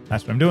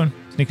 That's what I'm doing.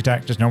 Sneak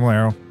attack, just normal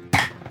arrow.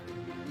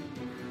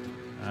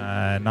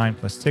 9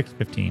 plus 6,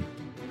 15.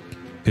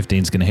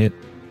 15's going to hit.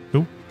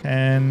 Cool.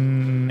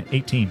 10,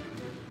 18.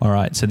 All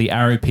right, so the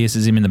arrow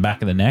pierces him in the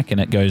back of the neck and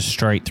it goes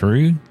straight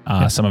through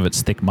some of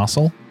its thick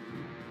muscle.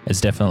 It's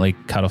definitely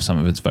cut off some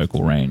of its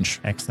vocal range.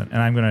 Excellent.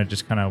 And I'm going to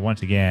just kind of,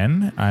 once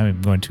again,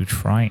 I'm going to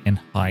try and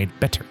hide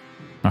better.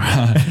 All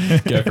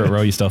right, go for it.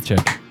 Roll your stealth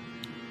check.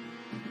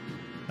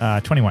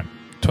 21.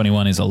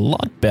 21 is a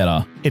lot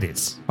better. It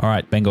is. All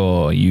right,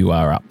 Bengor, you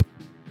are up.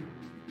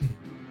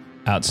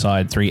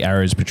 Outside, 3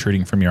 arrows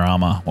protruding from your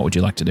armor. What would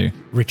you like to do?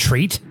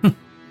 Retreat?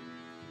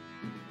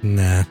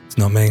 Nah, it's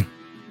not me.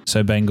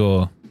 So,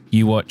 Bengor,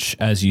 you watch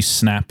as you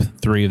snap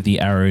 3 of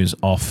the arrows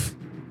off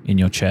in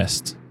your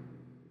chest.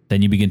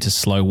 Then you begin to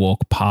slow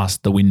walk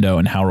past the window,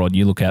 and Halrod,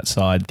 you look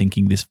outside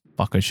thinking this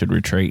fucker should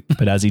retreat.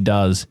 But as he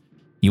does,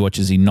 you watch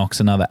as he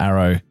knocks another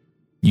arrow.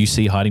 You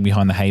see hiding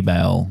behind the hay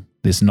bale,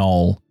 this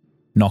gnoll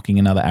knocking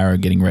another arrow,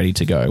 getting ready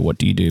to go. What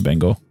do you do,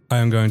 Bengor? I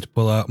am going to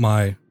pull out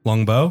my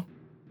longbow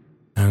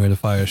and I'm going to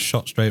fire a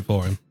shot straight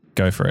for him.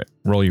 Go for it.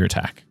 Roll your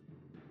attack.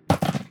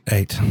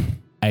 8.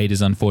 8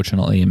 is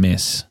unfortunately a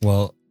miss.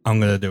 Well, I'm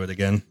going to do it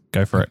again.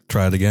 Go for it.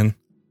 Try it again.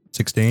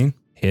 16.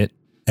 Hit.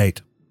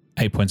 8.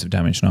 8 points of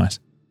damage. Nice.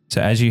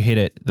 So as you hit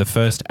it, the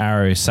first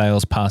arrow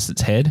sails past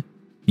its head.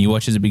 You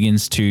watch as it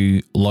begins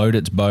to load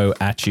its bow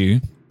at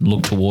you,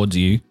 look towards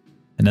you.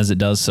 And as it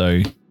does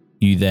so,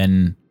 you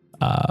then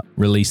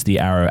release the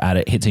arrow at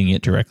it, hitting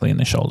it directly in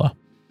the shoulder.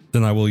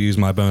 Then I will use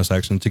my bonus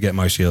action to get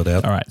my shield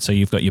out. All right. So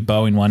you've got your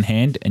bow in one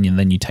hand and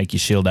then you take your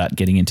shield out,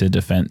 getting into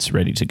defense,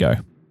 ready to go.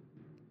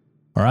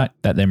 All right.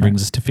 That then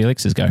brings us to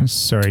Felix's go.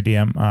 Sorry,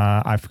 DM.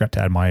 I forgot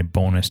to add my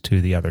bonus to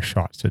the other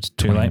shot, so it's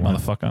Too late, 21.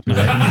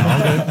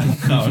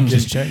 motherfucker. No,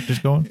 just check.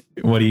 Just going.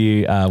 What do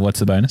you, what's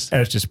the bonus?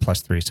 It's just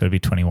 +3, so it'd be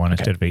 21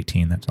 instead of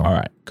 18. That's all. All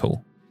right,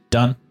 cool.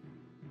 Done.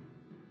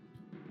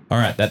 All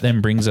right, that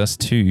then brings us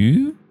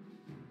to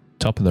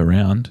top of the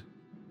round,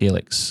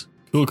 Felix.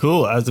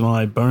 Cool. As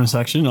my bonus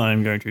action,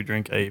 I'm going to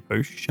drink a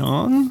potion.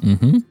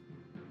 Mm-hmm.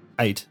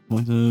 8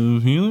 points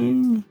of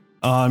healing.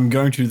 I'm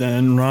going to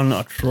then run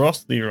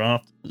across the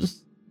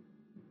rafters.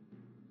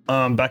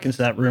 Back into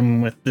that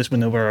room with this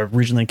window where I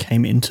originally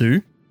came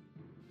into.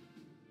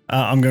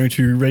 I'm going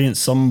to Radiant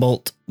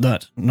Sunbolt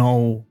that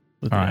Noel.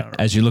 All right,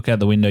 as you look out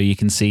the window, you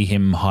can see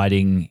him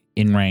hiding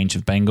in range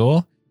of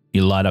Bangor.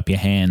 You light up your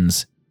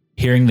hands,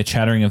 hearing the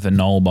chattering of the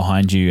knoll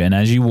behind you, and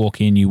as you walk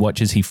in, you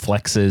watch as he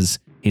flexes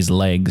his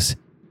legs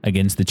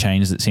against the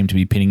chains that seem to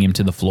be pinning him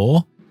to the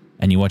floor,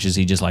 and you watch as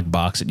he just like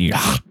barks at you.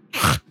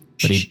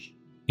 But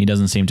he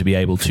doesn't seem to be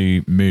able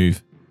to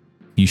move.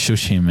 You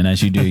shush him, and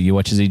as you do, you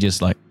watch as he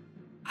just like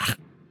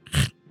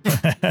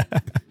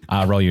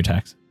roll your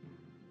attacks.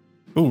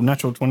 Oh,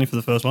 natural 20 for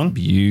the first one.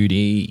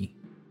 Beauty.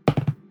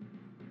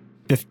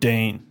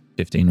 15.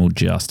 15 will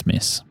just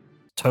miss.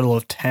 Total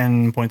of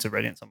 10 points of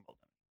Radiant Sunbolt.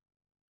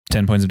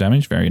 10 points of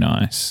damage. Very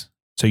nice.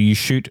 So you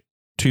shoot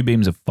 2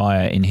 beams of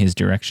fire in his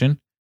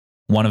direction.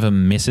 One of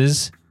them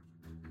misses.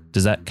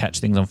 Does that catch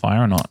things on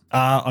fire or not?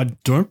 I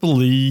don't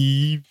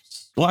believe.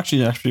 Well,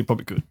 actually,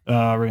 probably could.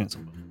 Radiant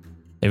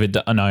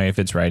Sunbolt. If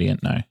it's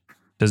radiant, no.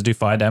 Does it do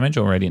fire damage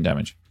or radiant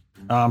damage?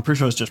 I'm pretty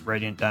sure it's just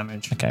radiant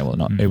damage. Okay, well,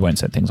 it won't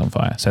set things on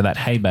fire. So that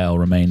hay bale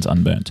remains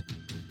unburnt.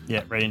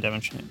 Yeah, radiant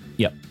damage.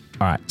 Yep.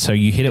 All right. So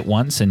you hit it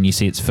once and you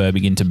see its fur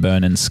begin to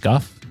burn and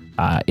scuff.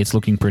 It's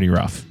looking pretty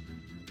rough.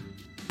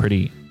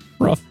 Pretty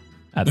rough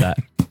at that.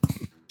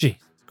 Jesus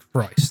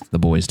Christ. The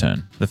boy's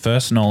turn. The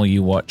first knoll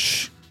you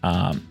watch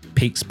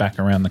peeks back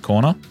around the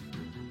corner.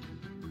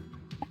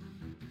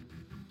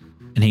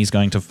 And he's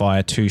going to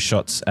fire 2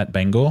 shots at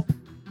Bangor.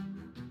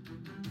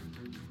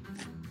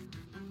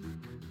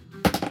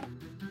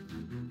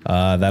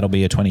 That'll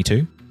be a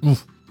 22.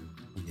 Oof.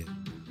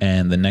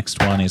 And the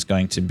next one is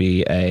going to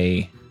be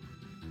a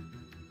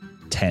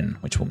 10,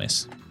 which will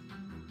miss.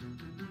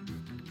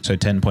 So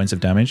 10 points of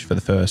damage for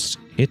the first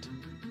hit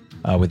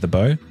with the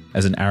bow.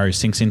 As an arrow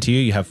sinks into you,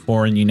 you have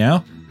 4 in you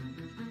now.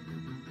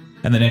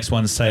 And the next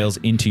one sails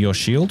into your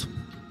shield.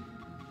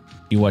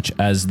 You watch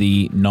as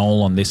the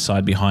knoll on this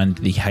side behind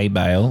the hay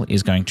bale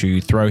is going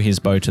to throw his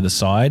bow to the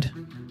side,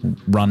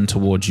 run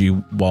towards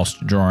you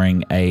whilst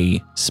drawing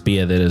a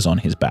spear that is on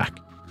his back.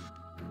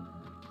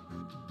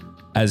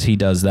 As he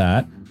does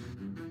that,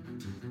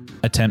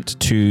 attempt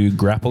to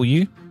grapple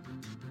you.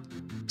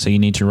 So you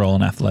need to roll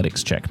an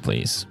athletics check,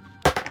 please.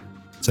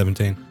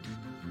 17.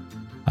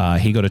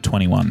 He got a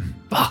 21.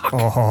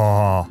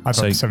 Oh, I thought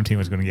So- 17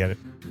 was going to get it.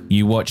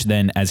 You watch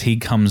then as he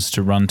comes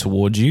to run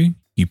towards you,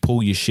 you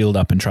pull your shield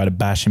up and try to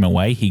bash him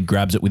away. He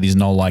grabs it with his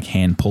knoll-like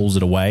hand, pulls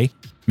it away,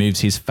 moves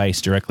his face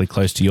directly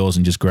close to yours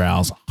and just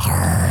growls.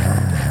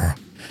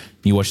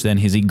 You watch then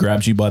as he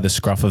grabs you by the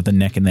scruff of the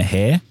neck and the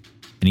hair,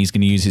 and he's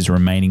going to use his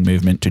remaining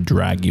movement to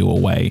drag you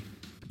away.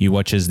 You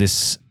watch as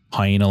this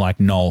hyena-like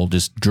knoll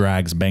just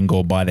drags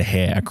Bangor by the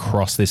hair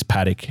across this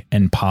paddock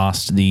and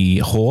past the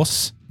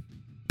horse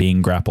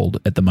being grappled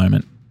at the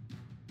moment.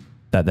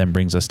 That then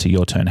brings us to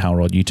your turn,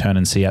 Halrod. You turn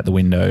and see out the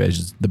window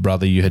as the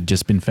brother you had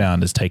just been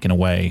found is taken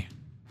away.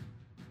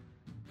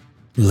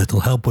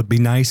 Little help would be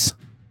nice.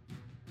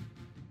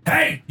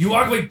 Hey, you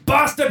ugly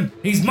bastard!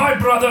 He's my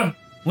brother!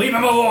 Leave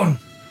him alone!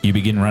 You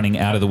begin running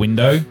out of the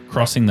window,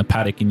 crossing the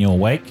paddock in your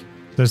wake.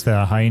 Does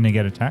the hyena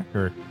get attacked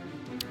or?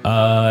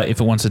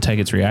 If it wants to take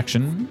its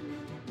reaction,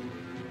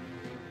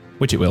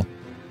 which it will.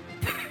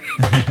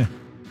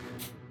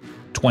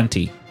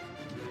 20.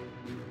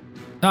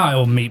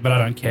 I'll meet, but I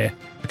don't care.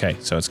 Okay,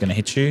 so it's going to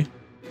hit you.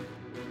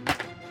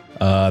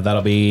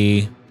 That'll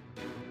be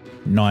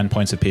 9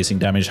 points of piercing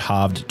damage,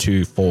 halved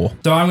to 4.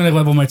 So I'm going to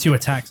level my 2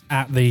 attacks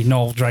at the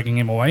knoll, dragging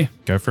him away.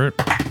 Go for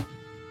it.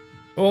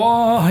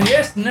 Oh,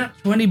 yes, nat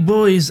 20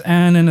 boys.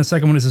 And then the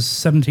second one is a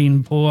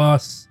 17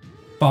 plus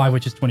 5,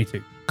 which is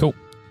 22. Cool. Here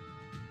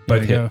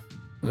Both we hit.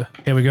 go.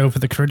 Here we go for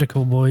the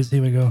critical, boys.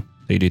 Here we go.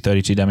 So you do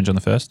 32 damage on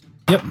the first?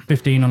 Yep,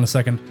 15 on the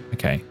second.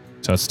 Okay.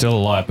 So it's still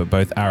alive, but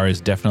both arrows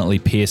definitely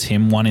pierce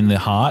him, one in the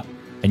heart,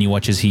 and you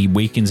watch as he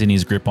weakens in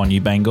his grip on you,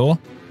 Bangor,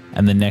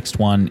 and the next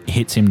one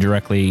hits him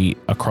directly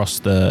across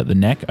the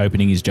neck,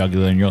 opening his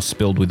jugular, and you're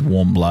spilled with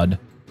warm blood,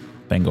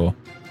 Bangor.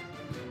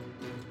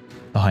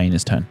 The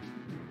hyena's turn.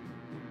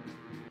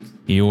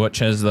 You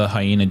watch as the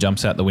hyena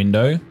jumps out the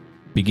window,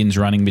 begins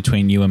running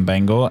between you and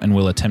Bangor, and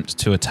will attempt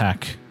to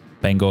attack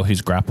Bangor,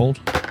 who's grappled,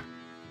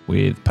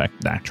 with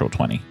natural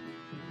 20.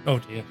 Oh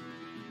dear.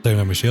 Don't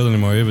have my shield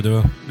anymore either, do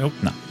I? Nope.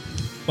 No.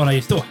 Well, no,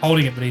 he's still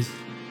holding it, but he's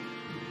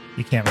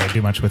You can't really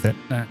do much with it.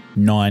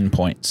 9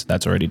 points.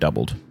 That's already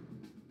doubled.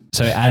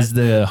 So as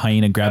the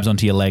hyena grabs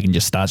onto your leg and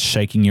just starts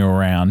shaking you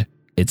around,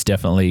 it's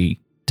definitely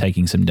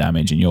taking some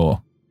damage and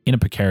you're in a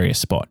precarious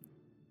spot.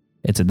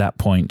 It's at that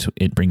point,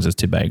 it brings us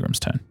to Bagram's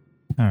turn.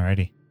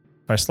 Alrighty.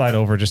 If I slide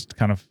over just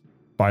kind of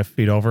 5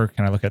 feet over,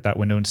 can I look at that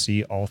window and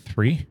see all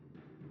three?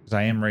 Because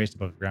I am raised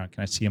above the ground.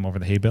 Can I see him over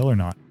the hay bale or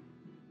not?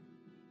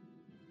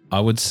 I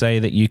would say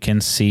that you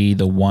can see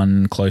the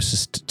one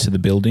closest to the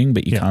building,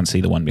 but you can't see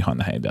the one behind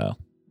the hay bale.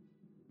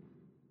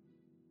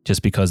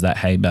 Just because that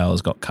hay bale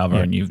has got cover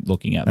and you're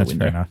looking out the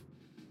window. Fair enough.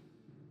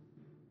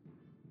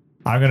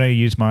 I'm going to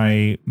use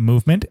my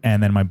movement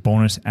and then my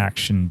bonus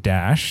action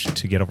dash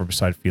to get over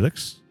beside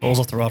Felix. Balls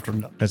off the rafter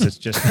and Because it's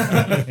just,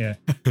 yeah.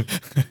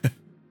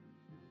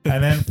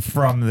 And then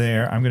from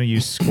there, I'm going to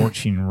use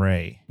Scorching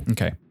Ray.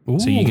 Okay.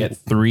 So you get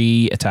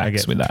 3 attacks I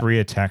get with that. 3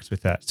 attacks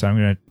with that. So I'm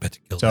going to, Better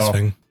kill this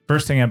thing.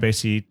 first thing I'm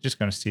basically just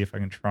going to see if I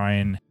can try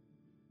and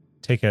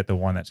take out the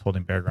one that's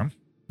holding Bear Grum.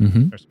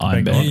 Mm-hmm.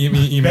 I'm Bangor. Bear. You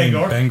mean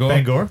Bangor. Bangor?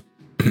 Bangor.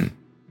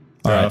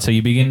 All right, so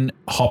you begin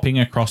hopping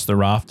across the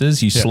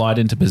rafters. You slide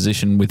into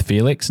position with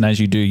Felix, and as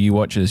you do, you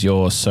watch as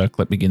your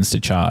circlet begins to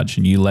charge,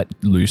 and you let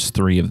loose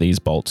 3 of these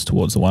bolts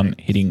towards the one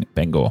hitting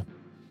Bangor.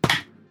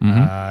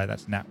 Mm-hmm.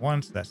 That's nat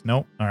 1, so that's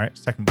nope. All right,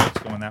 second bolt's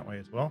going that way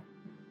as well.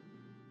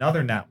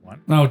 Another nat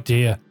 1. oh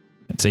dear.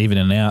 It's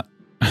evening out.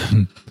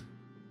 And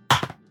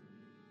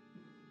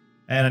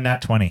a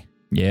nat 20.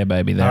 Yeah,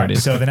 baby, there All it right,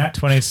 is. So the nat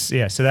 20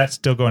 is, so that's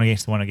still going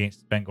against the one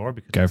against Bangor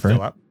because Go it's for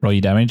still it. up. Roll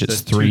your damage. So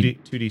It's 3.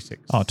 2d6.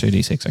 Oh,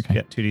 2d6. Okay.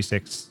 Yeah,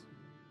 2d6,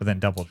 but then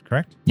doubled,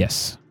 correct?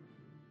 Yes.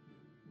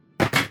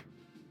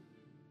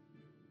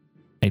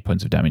 8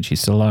 points of damage.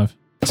 He's still alive.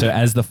 So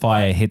as the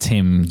fire hits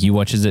him, you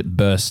watch as it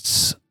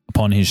bursts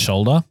upon his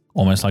shoulder,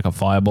 almost like a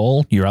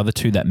fireball. Your other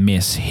 2 that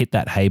miss hit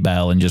that hay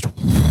bale and just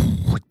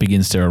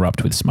begins to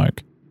erupt with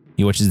smoke.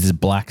 You watch as this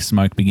black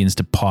smoke begins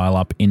to pile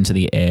up into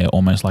the air,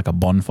 almost like a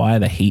bonfire.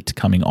 The heat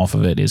coming off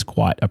of it is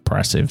quite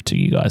oppressive to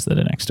you guys that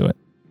are next to it.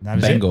 That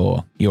is it.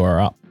 Bangor, you are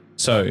up.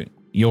 So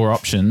your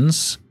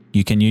options,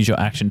 you can use your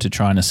action to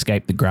try and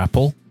escape the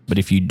grapple. But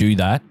if you do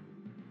that,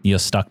 you're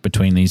stuck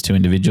between these 2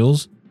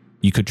 individuals.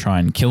 You could try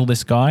and kill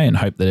this guy and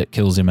hope that it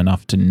kills him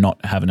enough to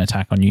not have an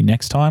attack on you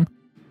next time.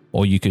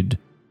 Or you could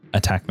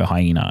attack the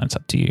hyena. It's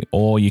up to you.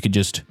 Or you could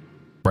just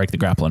break the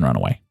grapple and run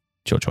away.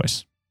 It's your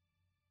choice.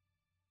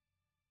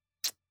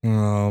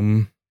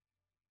 I'm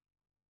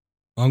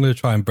going to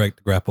try and break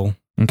the grapple.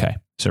 Okay.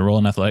 So roll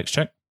an athletics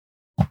check.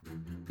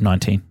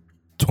 19.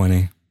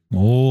 20.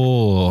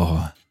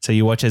 Oh. So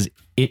you watch as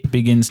it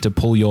begins to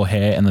pull your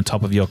hair and the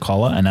top of your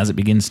collar, and as it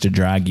begins to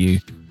drag you,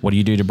 what do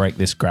you do to break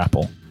this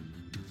grapple?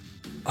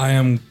 I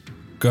am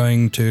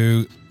going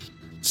to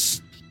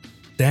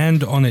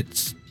stand on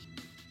its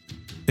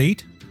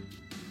feet,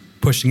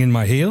 pushing in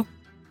my heel.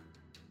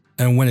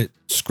 And when it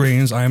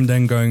screams, I am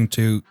then going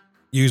to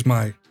use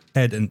my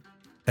head and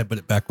headbutt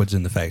it backwards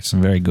in the face.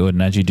 Very good.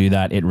 And as you do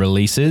that, it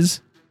releases.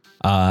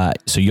 So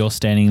you're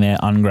standing there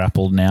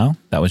ungrappled now.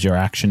 That was your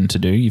action to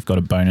do. You've got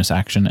a bonus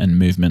action and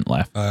movement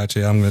left.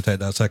 Actually, I'm going to take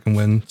that second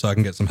win so I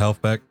can get some health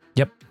back.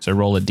 Yep. So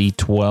roll a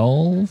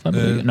d12, I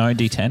believe. No,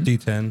 d10.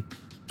 D10,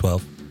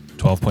 12.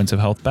 12 points of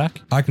health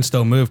back. I can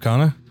still move,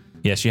 can't I?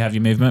 Yes, you have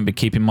your movement, but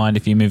keep in mind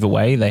if you move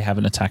away, they have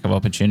an attack of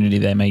opportunity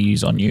they may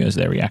use on you as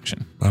their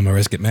reaction. I'm a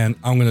risk it, man.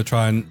 I'm going to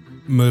try and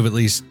move at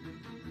least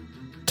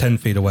 10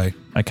 feet away.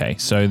 Okay,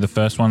 so the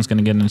first one's going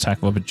to get an attack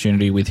of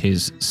opportunity with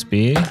his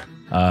spear.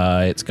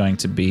 It's going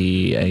to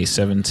be a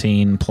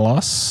 17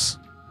 plus.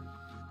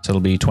 So it'll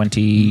be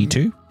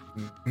 22.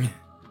 Yeah.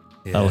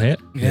 That'll hit.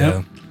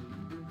 Yeah.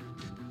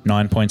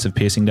 9 points of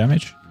piercing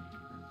damage.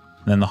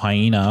 And then the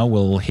hyena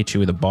will hit you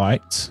with a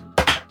bite.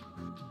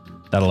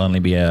 That'll only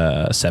be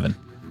a 7.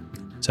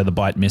 So the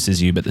bite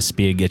misses you, but the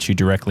spear gets you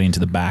directly into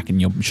the back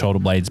and your shoulder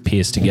blades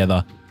pierce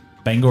together.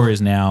 Bangor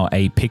is now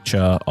a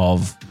picture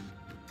of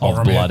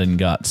blood and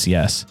guts,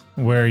 yes.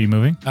 Where are you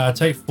moving?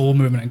 Take full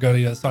movement and go to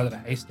the other side of the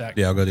haystack.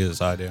 Yeah, I'll go to the other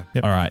side, yeah.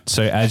 Yep. All right,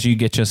 so as you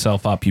get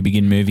yourself up, you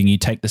begin moving. You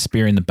take the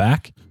spear in the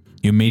back.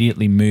 You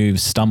immediately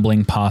move,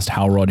 stumbling past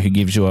Halrod, who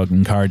gives you an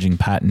encouraging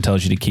pat and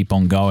tells you to keep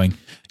on going.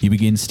 You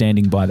begin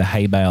standing by the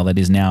hay bale that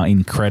is now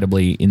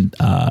incredibly in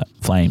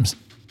flames.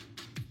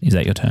 Is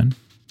that your turn?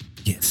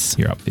 Yes.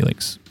 You're up,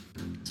 Felix.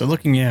 So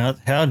looking out,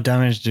 how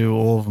damaged do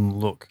all of them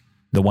look?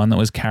 The one that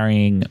was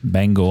carrying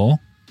Bangor,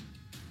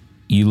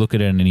 you look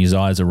at it and his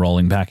eyes are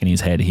rolling back in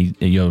his head.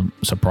 You're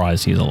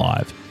surprised he's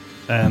alive.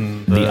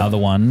 And The other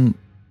one,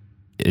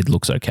 it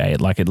looks okay.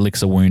 It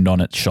licks a wound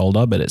on its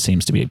shoulder, but it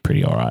seems to be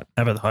pretty all right.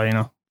 how about the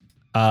hyena?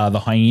 The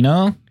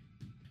hyena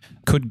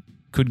could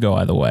go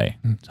either way.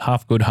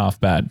 Half good, half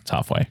bad. It's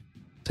halfway.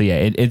 So yeah,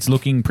 it's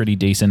looking pretty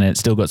decent. And it's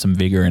still got some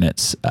vigor in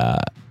its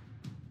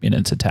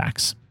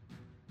attacks.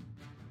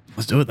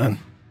 Let's do it then.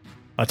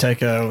 I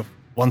take a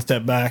one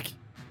step back,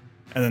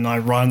 and then I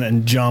run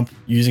and jump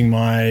using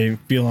my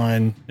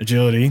feline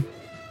agility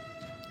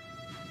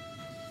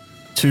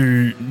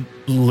to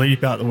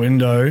leap out the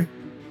window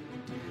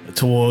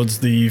towards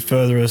the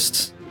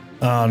furthest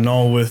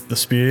knoll with the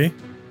spear.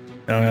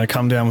 And I'm going to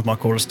come down with my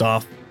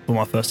quarterstaff for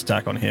my first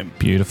attack on him.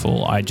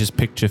 Beautiful. I just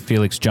picture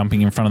Felix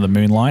jumping in front of the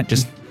moonlight,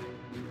 just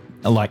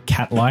like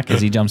cat-like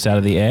as he jumps out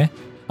of the air.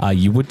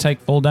 You would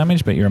take fall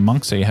damage, but you're a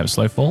monk, so you have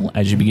slow fall.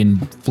 As you begin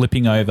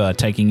flipping over,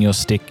 taking your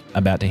stick,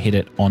 about to hit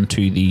it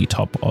onto the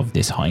top of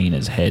this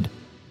hyena's head,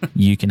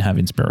 you can have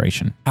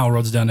inspiration.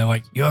 Halrod's down there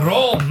like, you're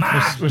all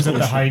mad. Was that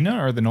the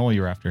hyena or the knoll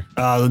you're after?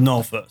 The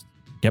knoll first.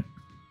 Yep.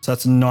 So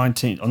that's a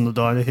 19 on the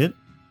die to hit.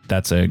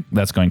 That's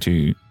going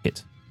to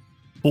hit.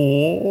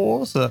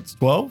 4, so that's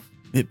 12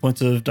 hit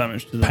points of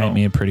damage to the Paint knoll.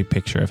 me a pretty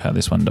picture of how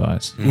this one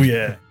dies. Oh,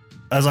 yeah.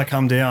 As I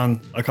come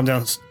down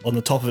on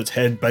the top of its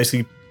head,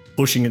 basically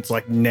pushing its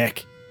like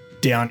neck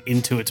down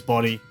into its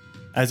body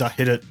as I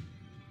hit it.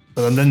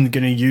 But I'm then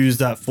going to use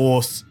that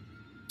force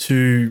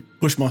to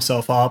push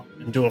myself up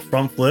and do a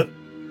front flip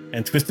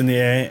and twist in the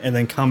air and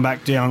then come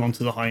back down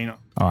onto the hyena.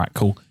 All right,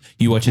 cool.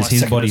 You watch as My his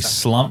second body attack.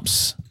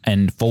 slumps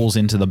and falls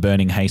into the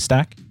burning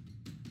haystack.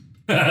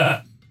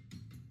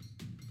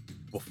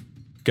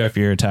 Go for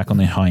your attack on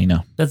the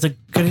hyena. That's a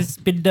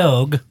crispy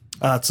dog.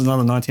 It's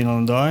another 19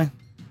 on the die.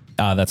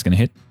 That's going to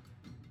hit.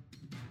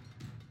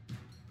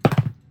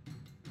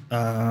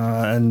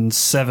 And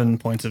 7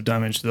 points of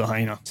damage to the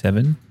hyena.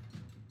 7.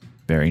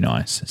 Very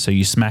nice. So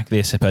you smack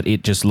this, but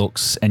it just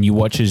looks, and you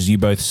watch as you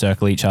both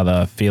circle each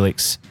other.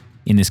 Felix,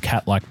 in this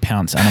cat-like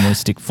pounce,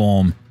 animalistic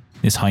form,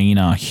 this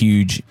hyena,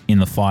 huge in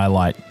the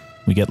firelight.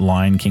 We get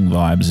Lion King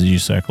vibes as you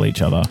circle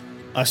each other.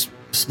 I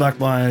smack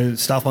my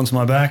staff onto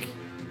my back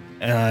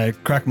and I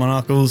crack my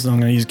knuckles and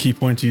I'm going to use a key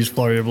point to use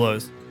flurry of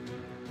blows.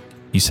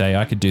 You say,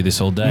 I could do this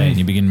all day, and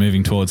you begin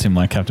moving towards him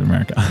like Captain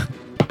America.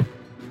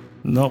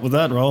 Not with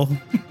that roll.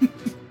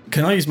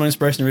 Can I use my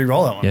inspiration to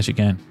re-roll that one? Yes, you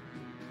can.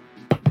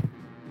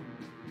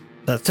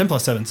 That's 10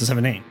 plus 7, so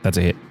 17. That's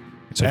a hit.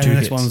 So And 2 the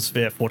next hits.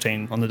 one's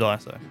 14 on the die,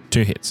 so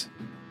 2 hits.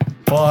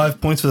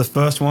 5 points for the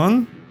first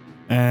one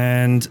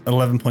and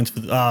 11 points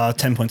for the,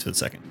 10 points for the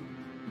second.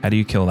 How do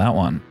you kill that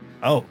one?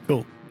 Oh,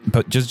 cool.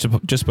 But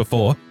just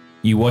before,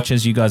 you watch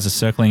as you guys are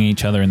circling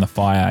each other in the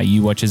fire.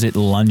 You watch as it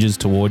lunges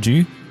towards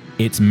you.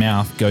 Its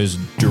mouth goes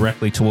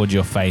directly towards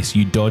your face.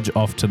 You dodge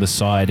off to the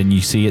side and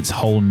you see its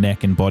whole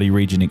neck and body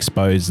region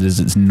exposed as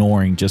it's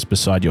gnawing just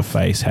beside your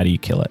face. How do you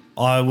kill it?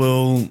 I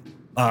will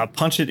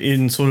punch it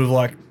in sort of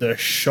like the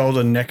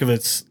shoulder neck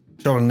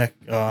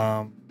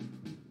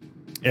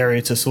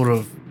area to sort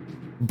of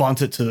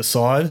bunt it to the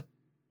side.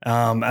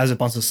 As it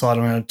bunts to the side,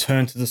 I'm going to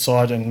turn to the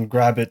side and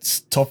grab its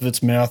top of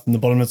its mouth and the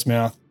bottom of its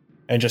mouth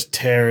and just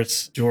tear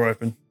its jaw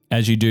open.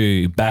 As you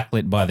do,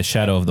 backlit by the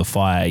shadow of the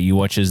fire, you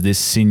watch as this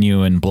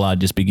sinew and blood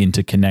just begin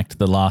to connect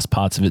the last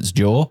parts of its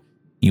jaw.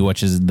 You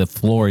watch as the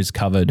floor is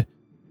covered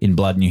in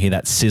blood and you hear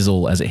that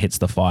sizzle as it hits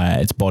the fire.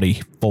 Its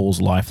body falls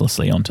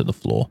lifelessly onto the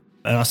floor.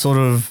 And I sort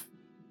of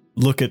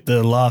look at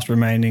the last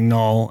remaining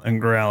knoll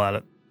and growl at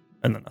it.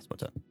 And then that's my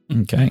turn.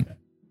 Okay.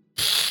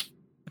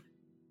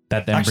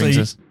 That then Actually, brings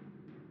us...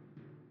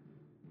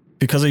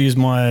 Because I use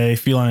my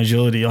feline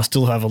agility, I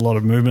still have a lot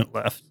of movement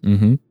left.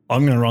 Mm-hmm.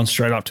 I'm going to run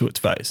straight up to its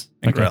face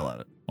and Okay. growl at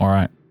it. All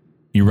right.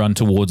 You run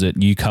towards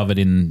it. You covered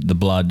in the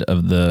blood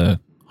of the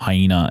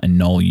hyena and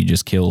knoll you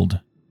just killed,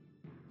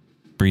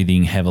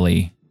 breathing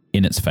heavily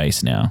in its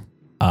face now.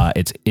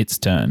 It's its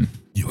turn.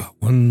 You are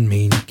one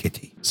mean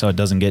kitty. So it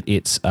doesn't get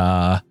its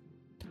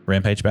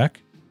rampage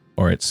back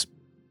or its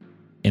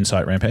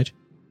insight rampage.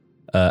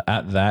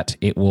 At that,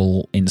 it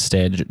will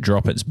instead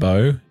drop its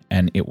bow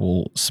and it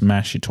will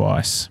smash you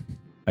twice.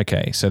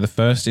 Okay, so the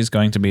first is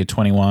going to be a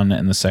 21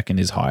 and the second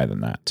is higher than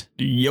that.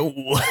 Yo.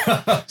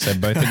 So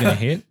both are going to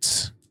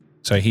hit.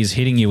 So he's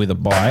hitting you with a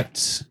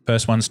bite.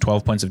 First one's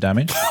 12 points of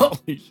damage.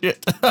 Holy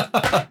shit.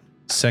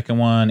 Second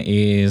one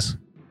is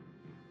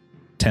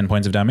 10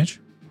 points of damage.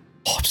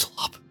 Oh, I'm still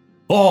up.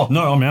 Oh,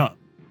 no, I'm out.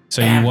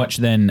 So you watch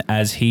then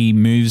as he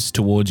moves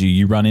towards you,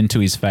 you run into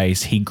his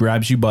face. He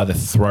grabs you by the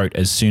throat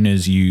as soon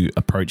as you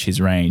approach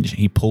his range.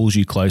 He pulls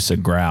you closer,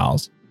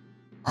 growls.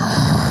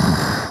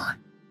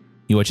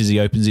 You watch as he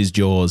opens his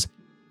jaws,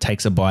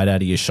 takes a bite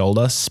out of your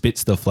shoulder,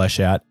 spits the flesh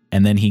out,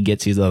 and then he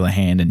gets his other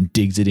hand and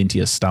digs it into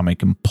your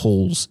stomach and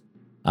pulls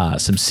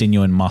some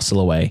sinew and muscle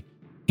away.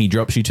 He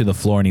drops you to the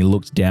floor and he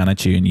looks down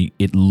at you, and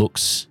it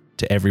looks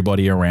to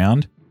everybody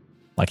around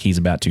like he's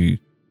about to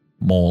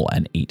maul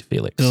and eat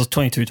Felix. It was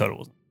 22 total,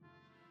 wasn't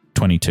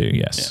 22,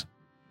 yes.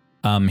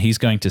 He's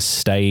going to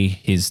stay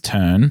his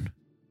turn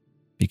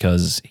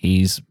because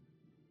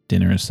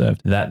dinner is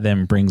served. That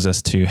then brings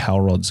us to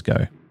Halrod's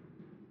go.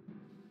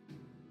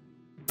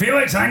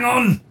 Felix, hang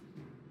on.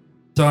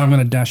 So I'm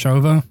going to dash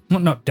over. Well,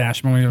 not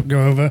dash, I'm going to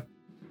go over.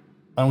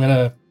 I'm going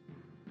to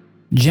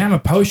jam a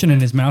potion in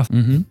his mouth.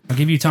 Mm-hmm. I'll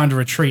give you time to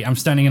retreat. I'm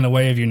standing in the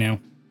way of you now.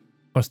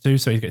 +2,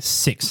 so he's got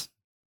 6.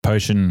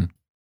 Potion.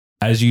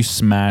 As you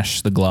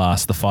smash the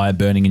glass, the fire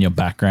burning in your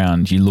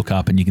background, you look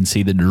up and you can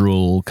see the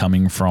drool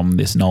coming from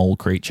this knoll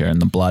creature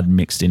and the blood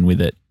mixed in with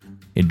it.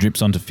 It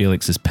drips onto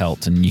Felix's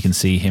pelt and you can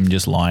see him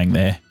just lying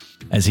there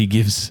as he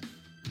gives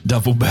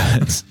double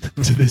burns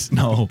to this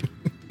knoll.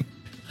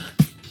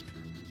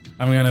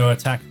 I'm going to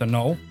attack the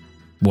knoll.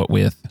 What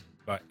with?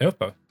 Right,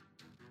 elbow.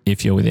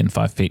 If you're within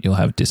 5 feet, you'll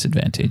have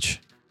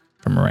disadvantage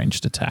from a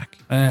ranged attack.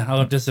 I'll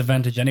have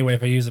disadvantage anyway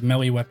if I use a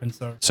melee weapon,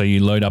 so. So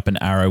you load up an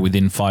arrow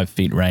within 5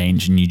 feet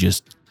range and you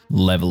just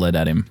level it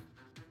at him.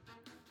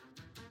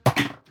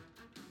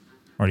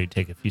 Or do you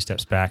take a few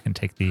steps back and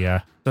take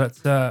the... So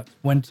that's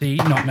 20,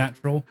 not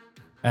natural.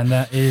 And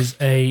that is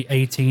a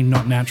 18,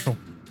 not natural.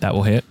 That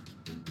will hit.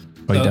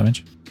 Body So-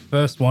 damage.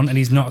 First one, and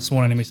he's not a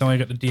sworn enemy, so I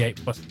only got the D8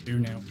 plus 2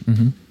 now.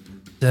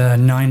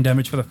 Mm-hmm. 9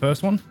 damage for the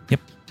first one. Yep.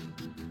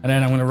 And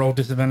then I'm going to roll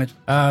disadvantage.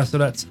 So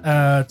that's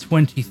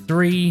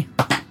 23.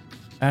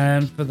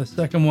 And for the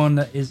second one,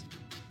 that is...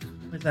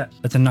 What is that?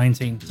 That's a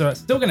 19. So it's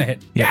still going to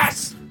hit.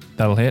 Yes!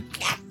 That'll hit.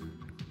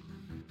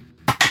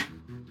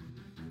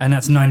 And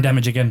that's 9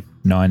 damage again.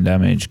 9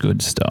 damage.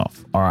 Good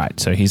stuff. All right.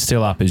 So he's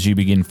still up as you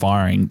begin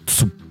firing.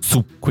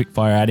 Quick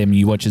fire at him.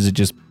 You watch as it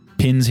just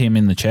pins him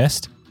in the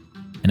chest.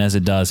 And as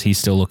it does, he's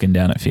still looking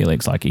down at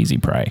Felix like easy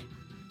prey.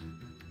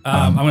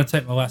 I'm going to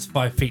take my last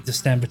 5 feet to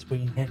stand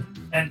between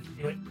him and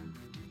Felix.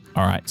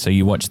 All right. So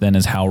you watch then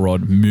as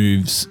Halrod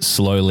moves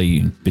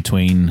slowly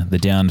between the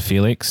downed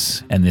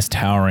Felix and this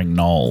towering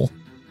knoll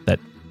that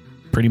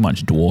pretty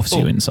much dwarfs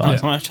you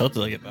inside. How much health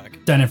did I get back?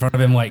 Stand in front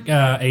of him like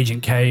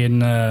Agent K and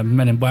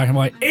Men in Black. I'm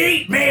like,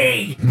 eat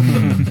me!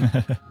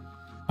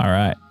 All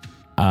right.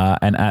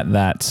 And at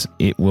that,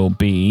 it will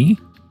be...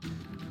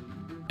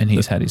 And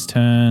he's had his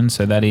turn.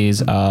 So that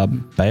is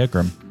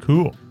Beogrim.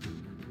 Cool.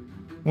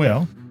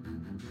 Well,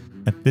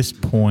 at this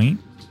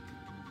point,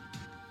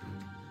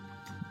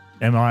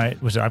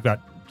 I've got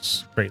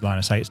straight line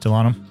of sight still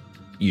on him.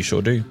 You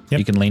sure do. Yep.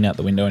 You can lean out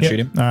the window and Yep. shoot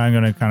him. I'm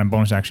going to kind of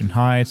bonus action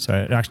hide.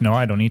 So actually, no,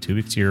 I don't need to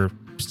because you're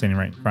standing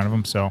right in front of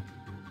him. So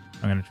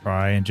I'm going to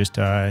try and just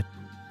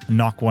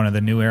knock one of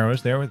the new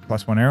arrows there with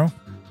 +1 arrow.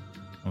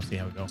 We'll see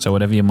how it goes. So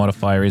whatever your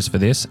modifier is for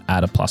this,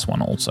 add a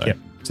 +1 also. Yep.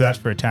 So that's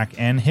for attack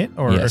and hit?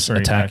 Yes,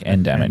 attack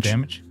and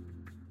damage.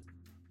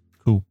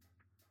 Cool.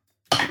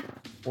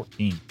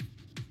 14.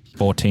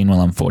 14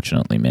 will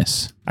unfortunately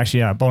miss. Actually,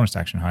 yeah, bonus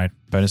action hide.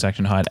 Bonus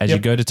action hide. As you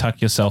Yep. go to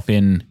tuck yourself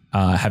in,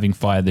 having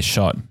fired the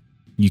shot,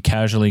 you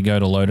casually go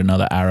to load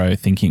another arrow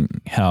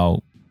thinking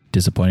how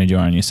disappointed you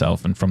are in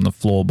yourself. And from the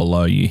floor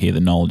below, you hear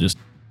the knoll just...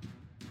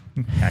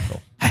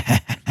 Cackle.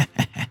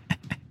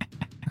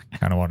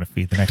 Kind of want to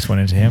feed the next one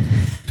into him.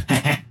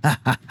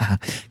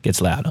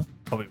 gets louder.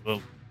 Probably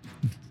will.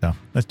 So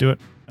let's do it.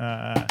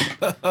 No,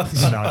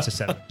 it's a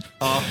 7.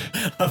 I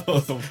thought it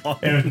was a 1.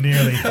 It was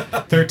nearly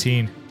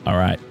 13. All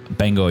right.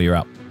 Bangor, you're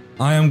up.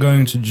 I am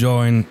going to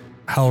join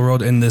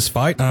Halrod in this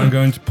fight. I'm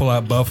going to pull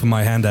out both of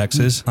my hand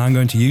axes. I'm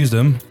going to use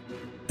them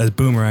as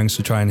boomerangs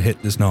to try and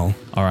hit this knoll.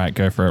 All right.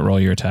 Go for it. Roll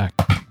your attack.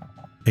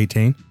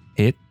 18,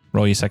 Hit.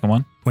 Roll your second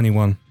one.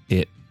 21.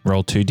 Hit.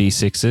 Roll 2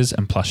 d6s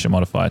and plus your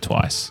modifier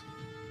twice.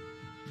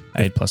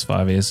 8 plus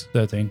 5 is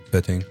 13.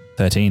 13.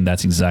 13.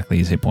 That's exactly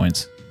his hit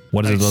points.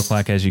 What does it look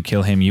like as you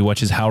kill him? You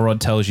watch as Halrod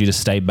tells you to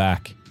stay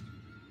back.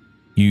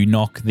 You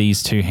knock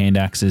these 2 hand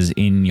axes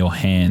in your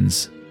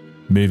hands,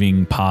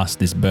 moving past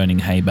this burning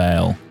hay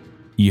bale.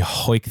 You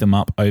hoik them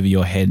up over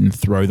your head and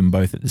throw them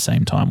both at the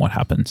same time. What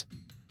happens?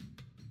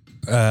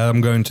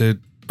 I'm going to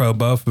throw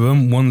both of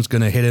them. One's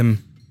going to hit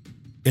him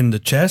in the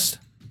chest.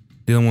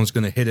 The other one's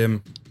going to hit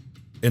him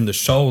in the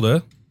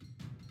shoulder.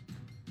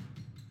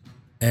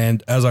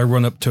 And as I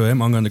run up to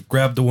him, I'm going to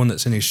grab the one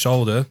that's in his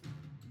shoulder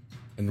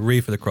and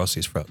reef it across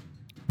his throat.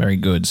 Very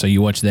good. So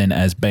you watch then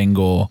as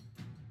Bangor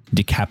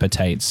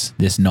decapitates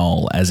this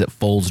knoll as it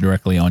falls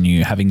directly on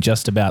you, having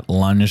just about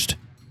lunged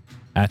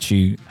at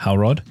you,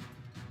 Halrod.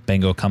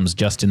 Bangor comes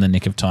just in the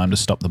nick of time to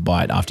stop the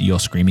bite after you're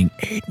screaming,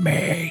 "Eat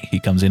me!" He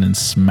comes in and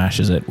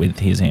smashes it with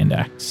his hand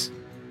axe.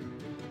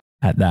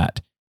 At that,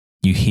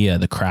 you hear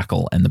the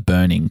crackle and the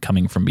burning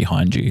coming from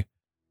behind you.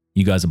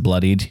 You guys are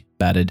bloodied,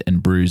 battered,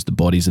 and bruised, the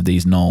bodies of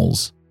these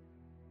gnolls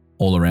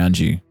all around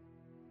you.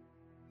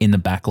 In the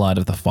backlight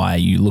of the fire,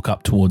 you look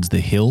up towards the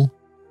hill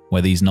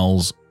where these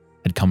gnolls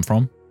had come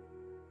from.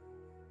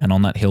 And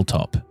on that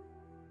hilltop,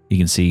 you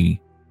can see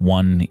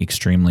one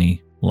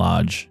extremely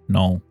large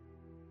gnoll.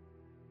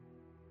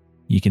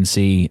 You can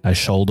see a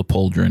shoulder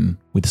pauldron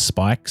with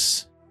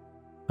spikes,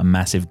 a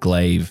massive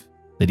glaive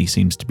that he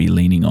seems to be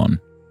leaning on.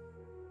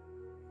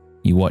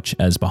 You watch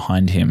as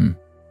behind him,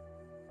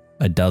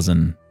 a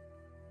dozen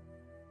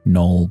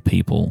gnoll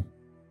people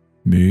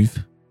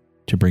move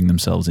to bring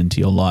themselves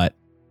into your light.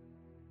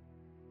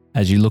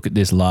 As you look at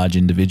this large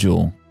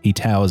individual, he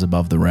towers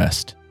above the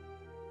rest.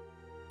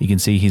 You can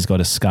see he's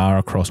got a scar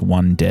across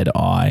one dead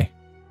eye.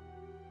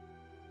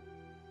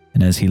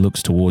 And as he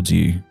looks towards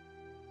you,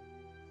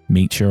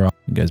 meets your eye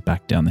and goes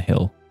back down the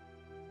hill.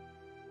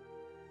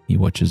 He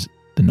watches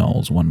the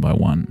gnolls one by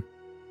one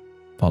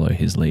follow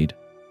his lead.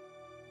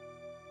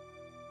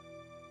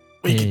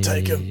 We can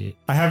take him.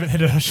 I haven't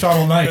hit a shot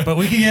all night, but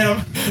we can get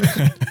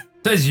him.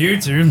 Says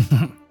you two.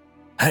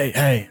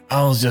 Hey,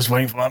 I was just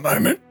waiting for my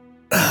moment.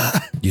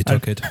 You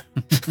took it.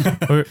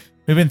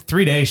 We've been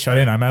 3 days shut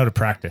in. I'm out of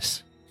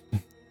practice.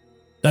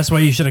 That's why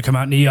you should have come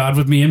out in the yard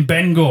with me and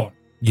Bangor.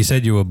 You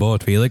said you were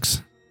bored,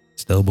 Felix.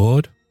 Still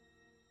bored?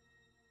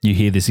 You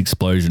hear this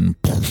explosion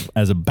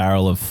as a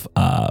barrel of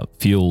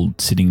fuel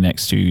sitting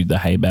next to the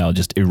hay bale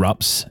just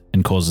erupts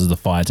and causes the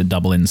fire to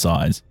double in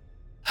size.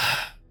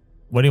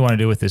 What do you want to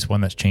do with this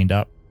one that's chained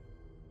up?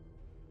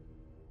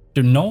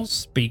 Do gnolls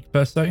speak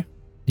per se?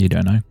 You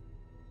don't know.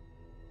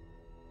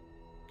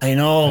 Hey,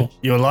 Noel,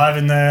 you alive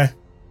in there?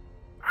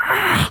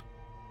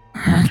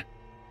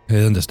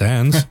 He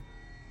understands.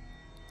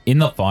 In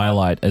the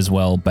firelight as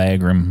well,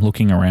 Baegrim,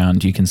 looking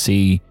around, you can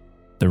see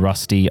the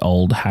rusty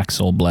old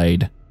hacksaw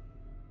blade,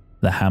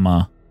 the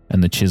hammer,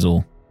 and the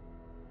chisel.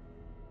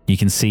 You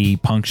can see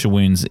puncture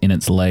wounds in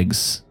its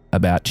legs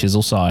about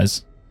chisel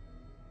size.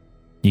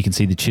 You can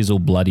see the chisel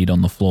bloodied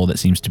on the floor that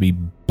seems to be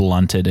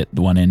blunted at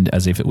one end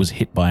as if it was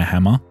hit by a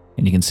hammer.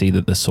 And you can see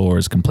that the saw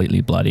is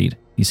completely bloodied.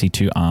 You see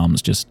 2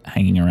 arms just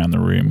hanging around the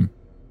room,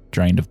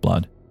 drained of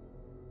blood.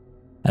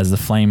 As the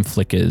flame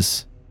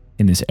flickers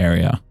in this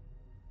area,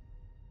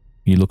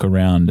 you look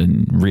around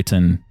and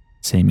written,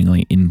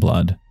 seemingly in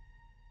blood,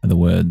 are the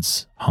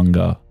words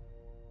hunger,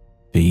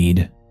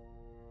 feed,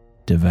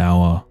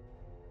 devour,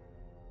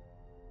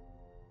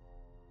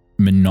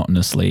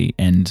 monotonously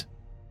and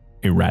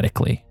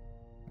erratically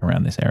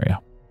around this area.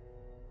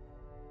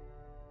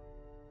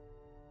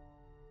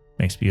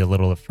 Makes me a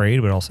little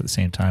afraid, but also at the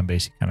same time,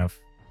 basically kind of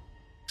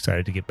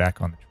excited to get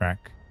back on the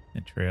track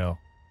and trail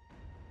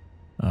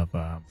of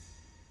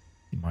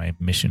my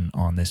mission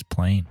on this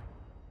plane.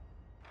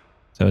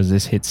 So as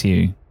this hits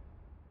you,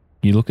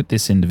 you look at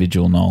this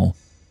individual, Noel.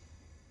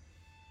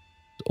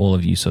 All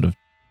of you sort of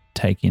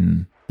take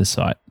in the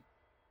sight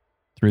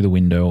through the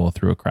window or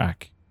through a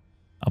crack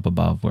up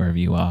above, wherever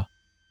you are.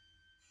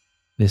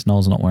 This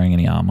Noel's not wearing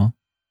any armor.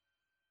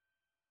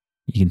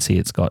 You can see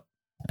it's got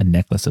a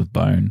necklace of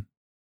bone.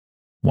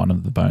 One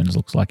of the bones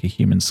looks like a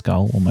human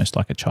skull, almost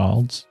like a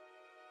child's.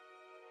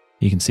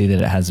 You can see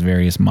that it has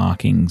various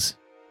markings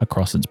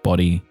across its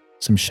body.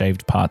 Some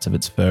shaved parts of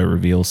its fur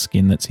reveal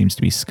skin that seems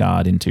to be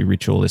scarred into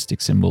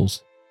ritualistic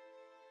symbols.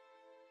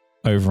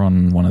 Over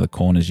on one of the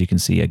corners, you can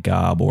see a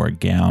garb or a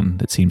gown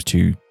that seems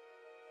to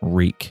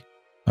reek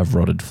of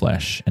rotted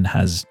flesh and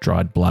has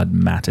dried blood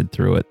matted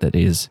through it that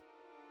is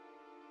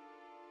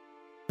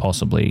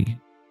possibly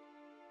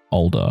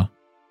older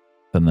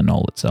than the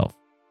knoll itself.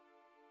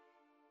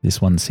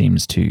 This one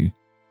seems to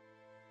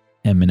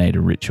emanate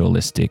a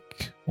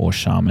ritualistic or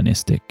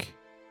shamanistic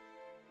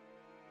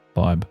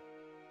vibe.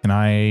 Can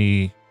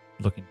I,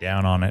 looking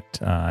down on it,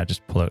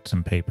 just pull out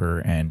some paper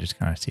and just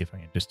kind of see if I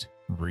can just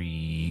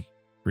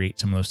recreate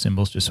some of those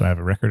symbols just so I have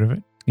a record of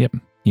it? Yep.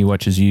 You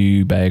watch as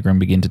you, Baegrim,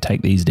 begin to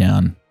take these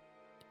down,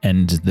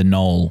 and the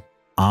knoll,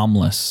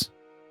 armless,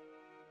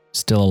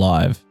 still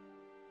alive.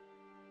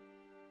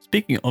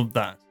 Speaking of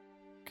that,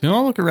 can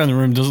I look around the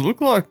room? Does it look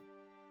like...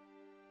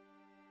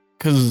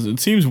 Because it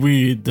seems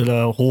weird that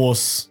a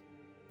horse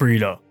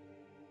breeder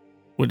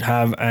would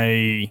have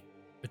a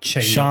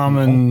chain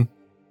shaman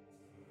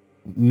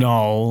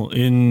gnoll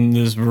in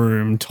this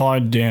room,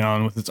 tied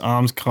down with its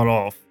arms cut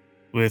off,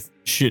 with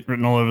shit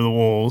written all over the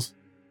walls.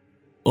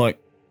 Like,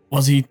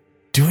 was he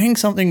doing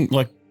something?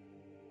 Like,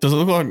 does it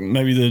look like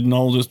maybe the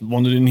gnoll just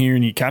wandered in here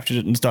and he captured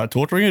it and started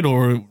torturing it?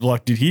 Or,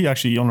 like, did he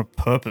actually on a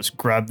purpose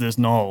grab this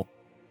gnoll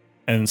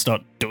and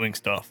start doing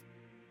stuff?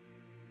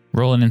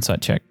 Roll an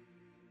insight check.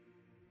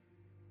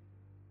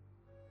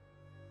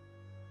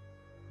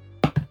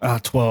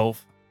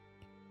 12.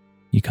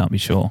 You can't be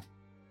sure.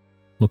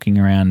 Looking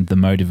around, the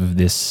motive of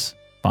this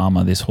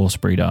farmer, this horse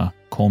breeder,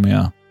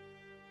 Cormier,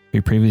 who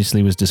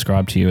previously was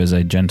described to you as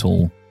a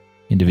gentle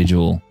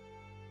individual.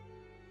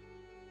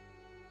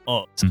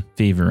 Oh.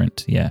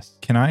 Fervent, yes.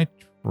 Can I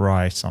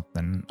try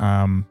something?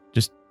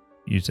 Just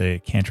use a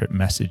cantrip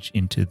message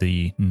into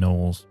the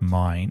gnoll's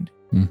mind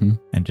Mm-hmm.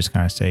 and just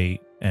kind of say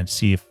and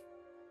see if...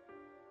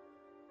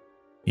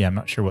 Yeah, I'm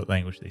not sure what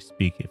language they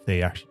speak, if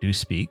they actually do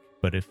speak,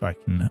 but if I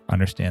can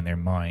understand their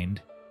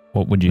mind.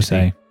 What would you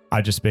say?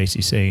 I just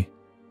basically say,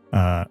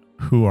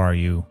 who are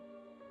you?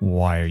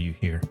 Why are you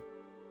here?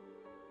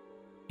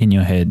 In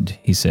your head,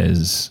 he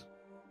says,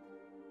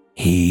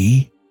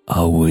 "He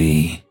are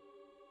we.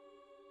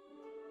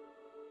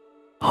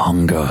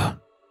 Hunger,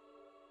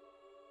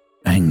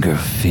 anger,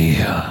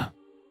 fear.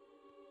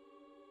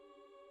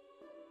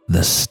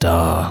 The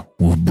star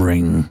will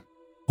bring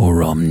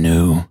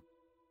Oramnu.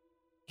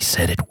 He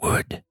said it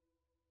would.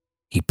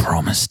 He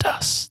promised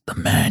us, the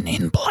man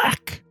in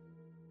black.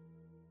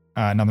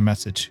 Another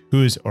message.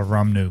 Who is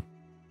Oramnu?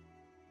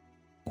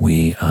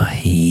 We are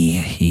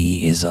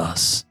he is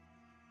us.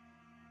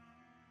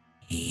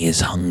 He is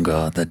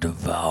hunger, the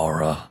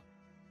devourer."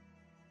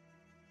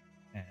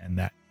 And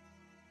that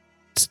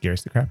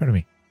scares the crap out of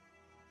me.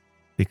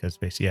 Because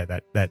basically, yeah,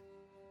 that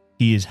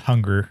he is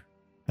hunger.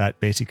 That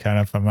basically kind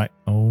of, I'm like,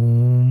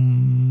 oh,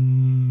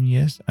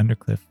 yes,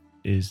 Undercliff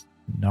is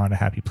not a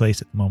happy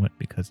place at the moment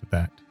because of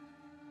that.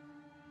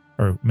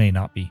 Or may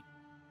not be.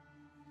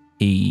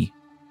 The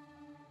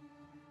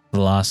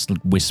last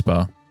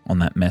whisper on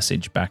that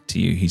message back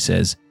to you, he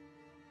says,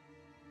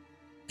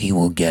 "We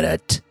will get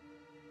it.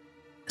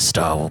 The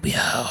star will be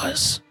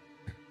ours.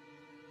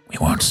 We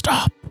won't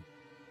stop.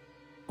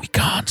 We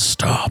can't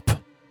stop.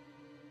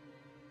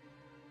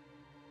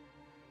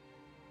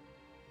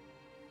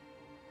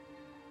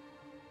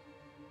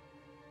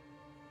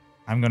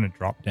 I'm going to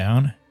drop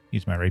down,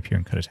 use my rapier,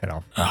 and cut his head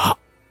off.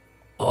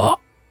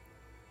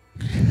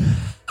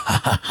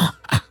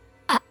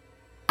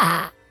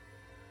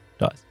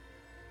 Dies.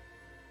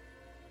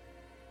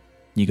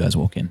 You guys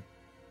walk in.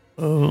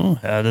 Oh,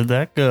 how did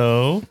that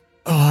go?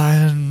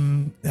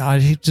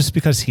 Just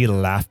because he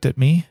laughed at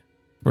me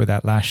for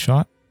that last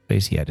shot,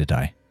 basically he had to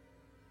die.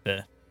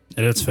 Yeah,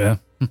 that's fair.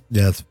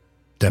 Yeah, it's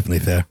definitely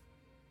fair.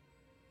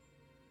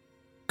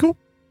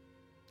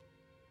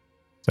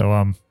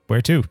 So,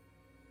 where to?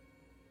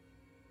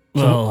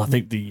 Well, I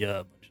think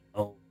the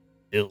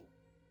ill.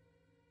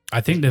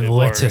 I think they've They're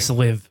let us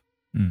live.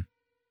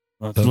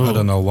 That's I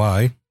don't know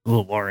why. A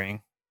little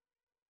worrying.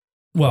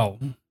 Well,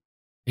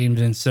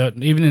 even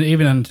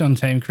in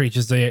untamed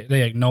creatures,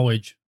 they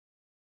acknowledge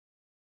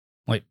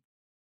like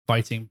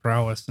fighting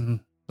prowess,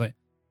 and like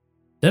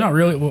they're not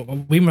really.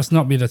 We must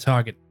not be the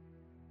target.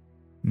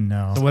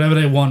 No. So whatever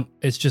they want,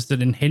 it's just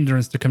an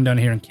hindrance to come down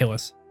here and kill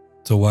us.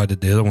 So why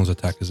did the other ones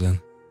attack us then?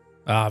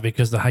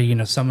 Because the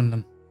hyena summoned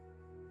them.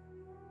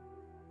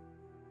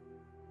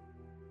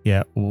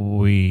 Yeah,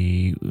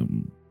 I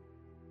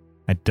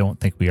don't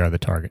think we are the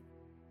target.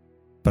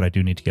 But I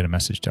do need to get a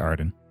message to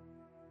Arden.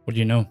 What do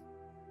you know?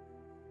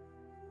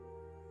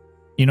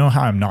 You know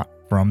how I'm not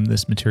from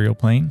this material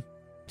plane?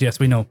 Yes,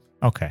 we know.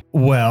 Okay.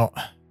 Well,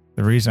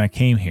 the reason I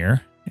came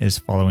here is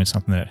following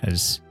something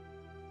that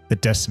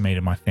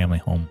decimated my family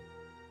home.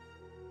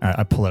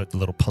 I pull out the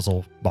little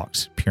puzzle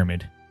box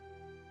pyramid.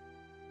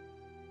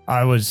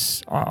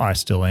 I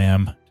still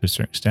am to a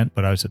certain extent,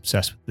 but I was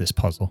obsessed with this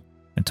puzzle.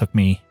 It took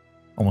me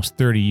almost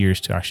 30 years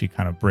to actually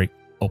kind of break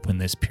open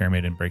this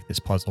pyramid and break this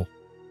puzzle.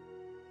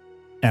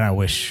 And I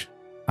wish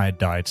I had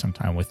died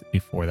sometime with it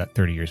before that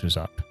 30 years was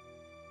up.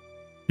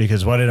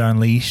 Because what it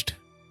unleashed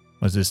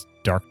was this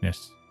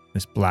darkness,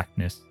 this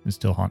blackness that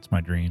still haunts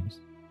my dreams.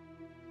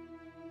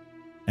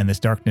 And this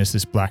darkness,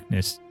 this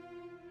blackness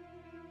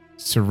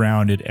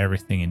surrounded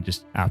everything and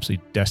just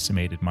absolutely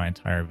decimated my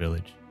entire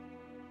village,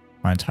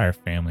 my entire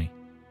family,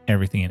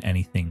 everything and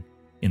anything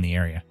in the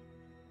area.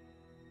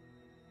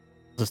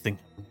 Does this thing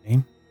have a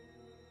name?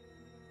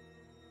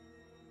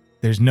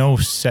 There's no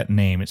set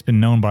name. It's been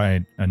known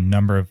by a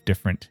number of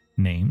different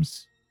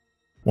names.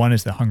 One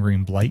is the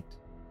Hungering Blight,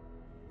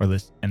 or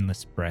this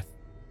Endless Breath.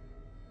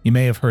 You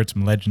may have heard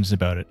some legends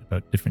about it,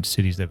 about different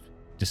cities that have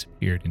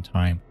disappeared in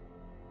time.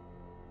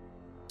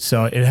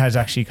 So it has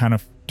actually kind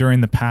of,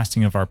 during the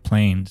passing of our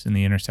planes, in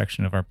the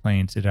intersection of our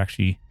planes, it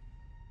actually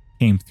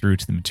came through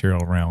to the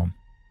material realm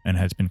and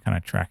has been kind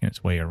of tracking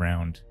its way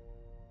around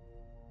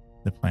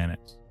the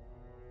planets.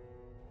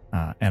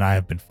 And I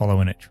have been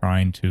following it,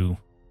 trying to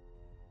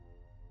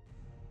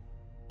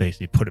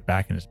basically put it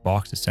back in its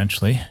box,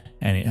 essentially.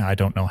 And I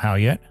don't know how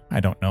yet. I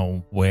don't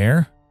know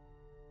where.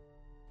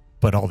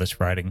 But all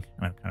this writing,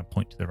 and I kind of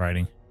point to the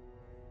writing,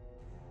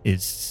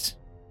 is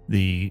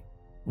the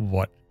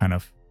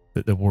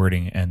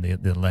wording and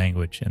the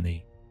language and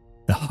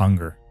the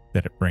hunger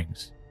that it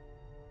brings.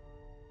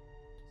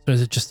 So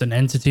is it just an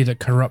entity that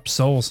corrupts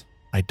souls?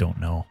 I don't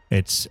know.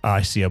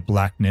 I see a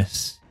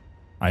blackness.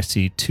 I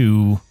see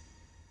two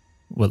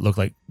what look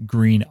like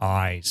green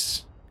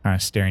eyes kind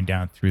of staring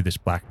down through this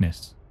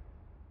blackness.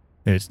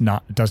 It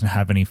doesn't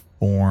have any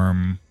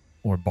form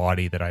or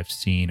body that I've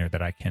seen or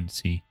that I can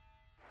see.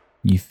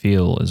 You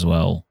feel as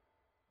well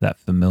that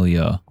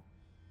familiar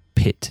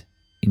pit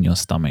in your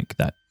stomach,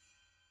 that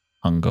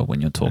hunger when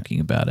you're talking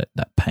about it,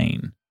 that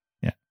pain.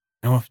 Yeah.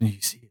 How often do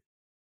you see it?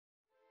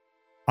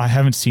 I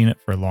haven't seen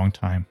it for a long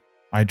time.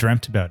 I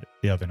dreamt about it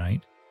the other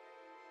night,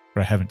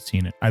 but I haven't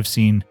seen it. I've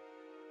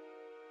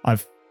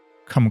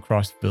come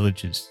across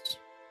villages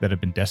that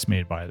have been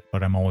decimated by it,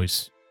 but I'm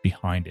always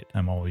behind it.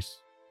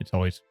 It's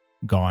always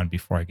gone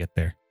before I get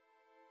there.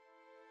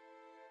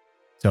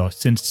 So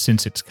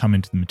since it's come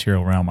into the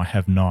material realm, I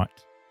have not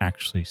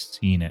actually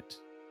seen it.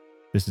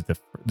 This is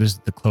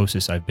the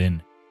closest I've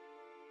been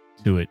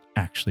to it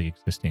actually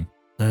existing.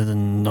 So the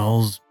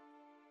gnolls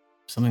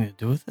something to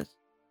do with it?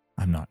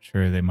 I'm not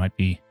sure. It might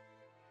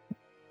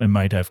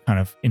have kind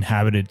of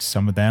inhabited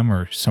some of them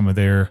or some of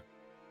their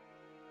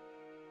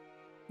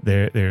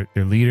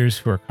leaders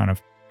who are kind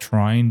of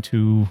trying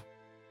to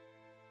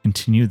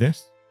continue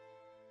this.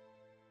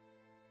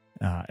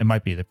 It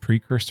might be the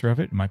precursor of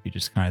it. It might be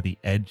just kind of the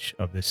edge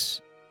of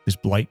this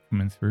blight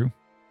coming through.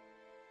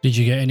 Did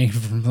you get any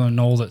from the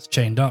gnoll that's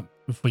chained up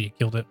before you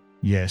killed it?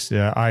 Yes,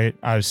 I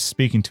was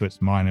speaking to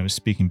its mind. I was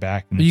speaking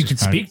back. And You could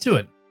speak to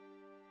it.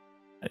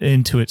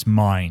 Into its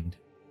mind.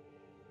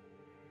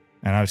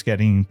 And I was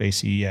getting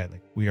basically,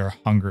 like, we are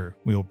hunger.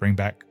 We will bring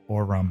back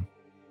Orum.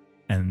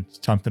 And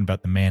something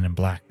about the Man in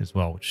Black as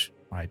well, which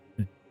I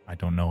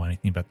don't know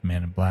anything about the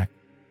Man in Black.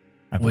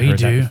 I've heard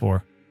that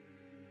before.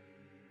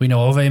 We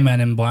know of a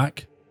Man in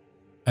Black,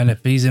 and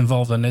if he's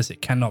involved in this,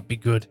 it cannot be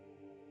good.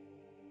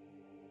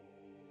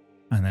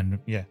 And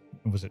then,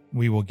 was it?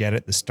 We will get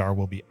it. The star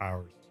will be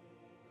ours.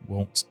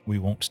 We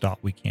won't stop.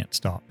 We can't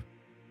stop.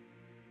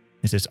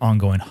 It's this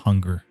ongoing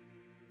hunger.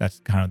 That's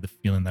kind of the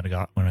feeling that I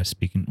got when it was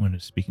speaking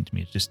to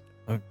me. It's just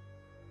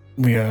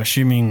We are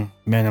assuming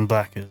Man in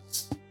Black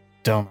is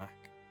Delnak.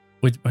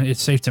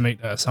 It's safe to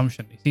make that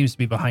assumption. He seems to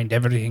be behind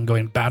everything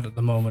going bad at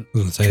the moment. I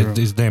was gonna say True.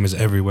 his name is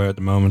everywhere at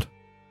the moment.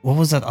 What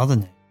was that other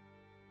name?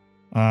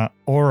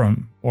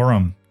 Orumnu.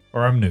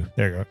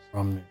 There you go.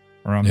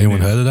 Orumnu. Anyone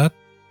heard of that?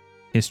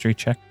 History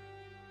check.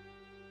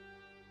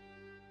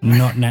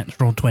 Not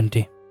natural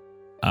 20.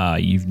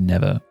 You've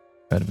never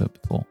heard of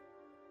it before.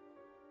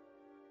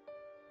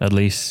 At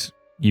least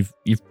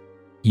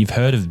you've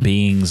heard of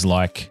beings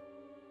like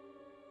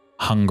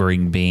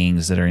hungering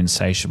beings that are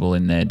insatiable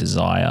in their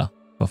desire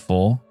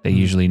before. They're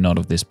usually not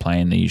of this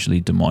plane. They're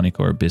usually demonic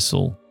or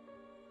abyssal.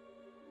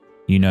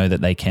 You know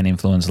that they can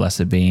influence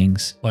lesser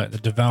beings. Like the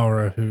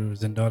Devourer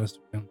who's in Data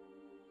Storm.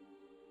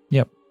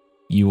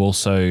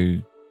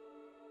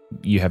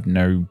 You have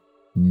no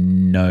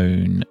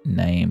known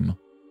name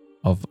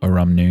of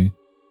Orumnu.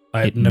 I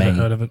had It never may-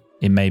 heard of it.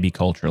 It may be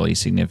culturally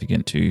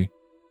significant to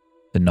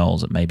the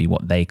Knolls. It may be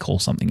what they call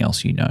something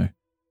else you know.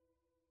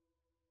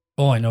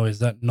 All I know is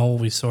that Knoll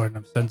we saw in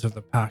the center of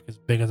the pack is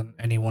bigger than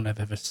anyone I've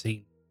ever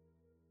seen.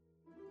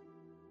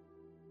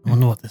 I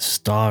wonder what this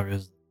star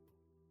is.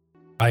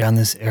 Down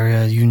this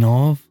area you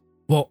know of?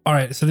 Well, all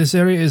right. So this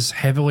area is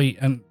heavily,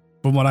 and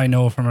from what I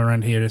know from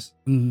around here,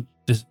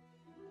 this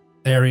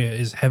area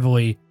is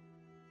heavily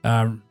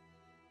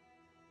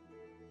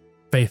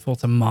faithful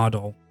to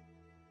Mardol.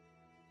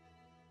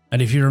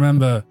 And if you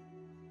remember,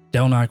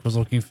 Delnak was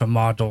looking for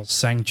Mardol's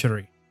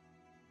sanctuary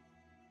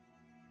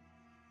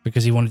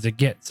because he wanted to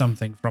get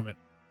something from it.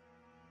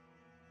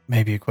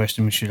 Maybe a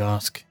question we should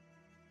ask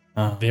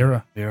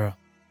Vera. Vera.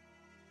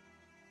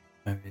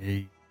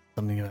 Maybe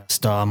something about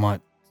star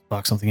might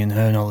spark something in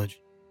her knowledge.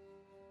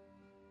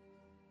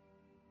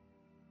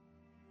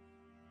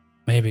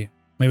 Maybe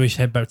we should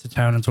head back to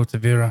town and talk to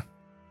Vera.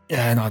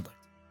 Yeah, and I'd like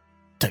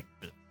to take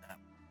a bit of a nap.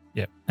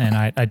 Yep. And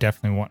I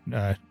definitely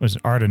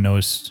want, Arda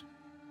knows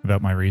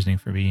about my reasoning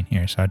for being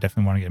here, so I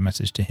definitely want to get a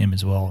message to him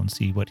as well and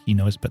see what he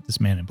knows about this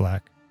man in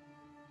black.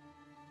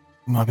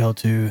 We might be able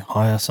to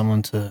hire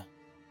someone to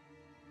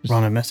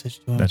run a message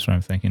to him. That's what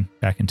I'm thinking.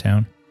 Back in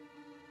town.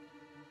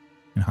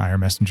 And hire a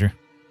messenger.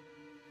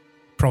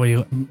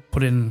 Probably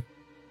put in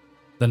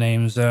the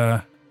names,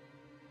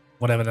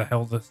 whatever the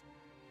hell the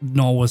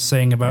Knoll was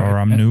saying about Or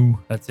it. I'm new.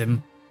 That's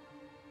him.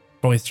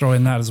 Probably throw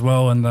in that as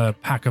well, and the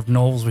pack of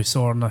Knolls we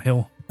saw on the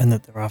hill. And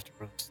that they're after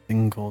a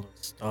thing called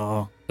a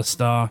star. The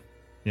star.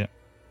 Yeah.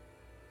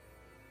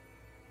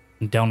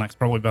 And Delnak's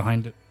probably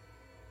behind it.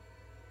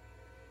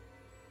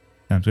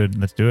 Sounds good.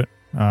 Let's do it.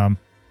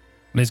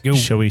 Let's go.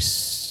 Shall we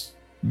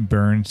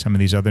burn some of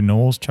these other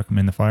gnolls, chuck them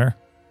in the fire?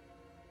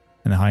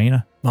 And the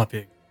hyena? Might be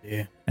a good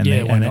idea. And,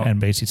 Yeah, why not? and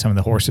basically some of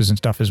the horses and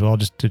stuff as well,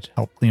 just to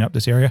help clean up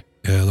this area?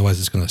 Yeah, otherwise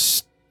it's gonna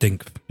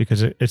stink.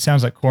 Because it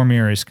sounds like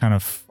Cormier is kind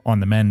of on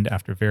the mend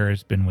after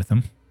Vera's been with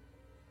him.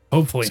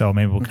 Hopefully. So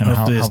maybe we'll kind of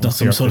Hopefully help it's not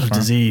clear some up sort this of farm.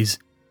 disease.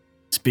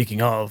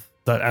 Speaking of,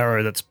 that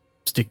arrow that's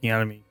sticking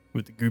out of me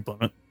with the goop on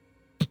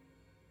it.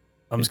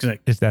 I'm just gonna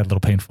Is that a little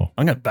painful?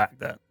 I'm gonna back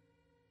that.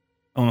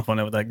 I want to find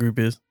out what that group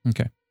is.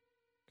 Okay.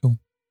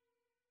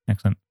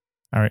 Excellent.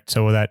 All right.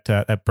 So with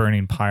that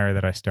burning pyre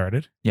that I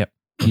started, You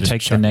we'll take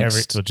just the chuck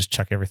next. we'll just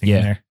chuck everything Yeah.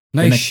 in there.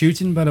 nice next-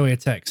 shooting, by the way,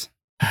 Tex.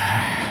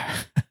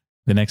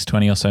 The next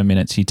 20 or so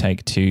minutes you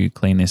take to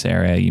clean this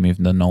area, you move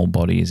the Knoll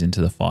bodies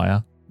into the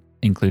fire,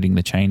 including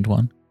the chained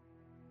one,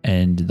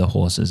 and the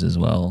horses as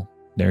well.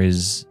 There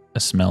is a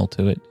smell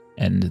to it,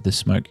 and the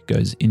smoke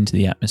goes into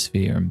the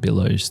atmosphere and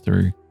billows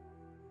through.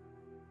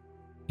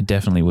 It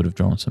definitely would have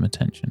drawn some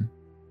attention.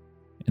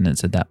 And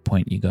it's at that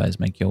point you guys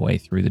make your way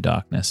through the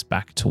darkness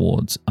back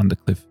towards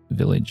Undercliff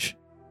Village.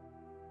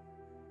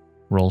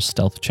 Roll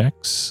stealth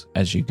checks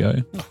as you go.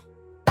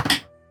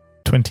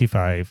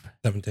 25.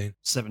 17.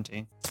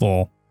 17.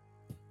 4.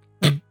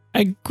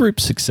 A group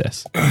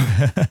success.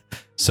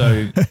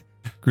 So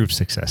Group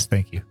success.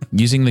 Thank you.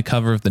 using the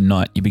cover of the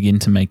night, you begin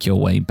to make your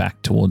way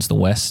back towards the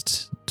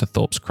west to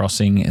Thorpe's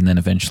Crossing and then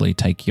eventually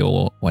take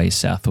your way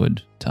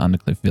southward to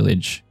Undercliff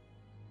Village.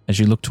 As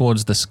you look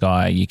towards the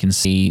sky, you can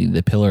see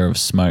the pillar of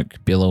smoke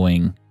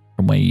billowing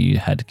from where you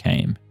had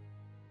came.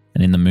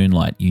 And in the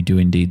moonlight, you do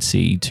indeed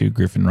see 2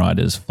 griffin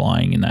riders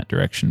flying in that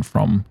direction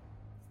from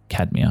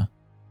Cadmia.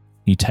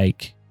 You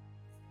take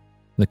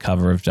the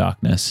cover of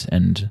darkness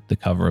and the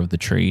cover of the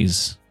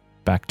trees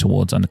back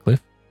towards Undercliff,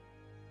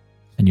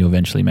 and you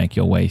eventually make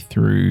your way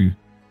through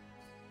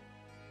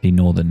the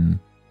northern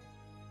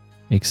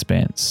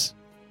expanse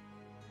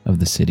of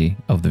the city,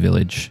 of the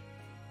village.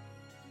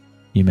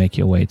 You make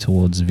your way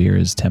towards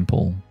Vera's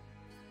temple,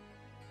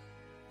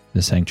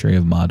 the sanctuary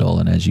of Mardol,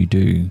 and as you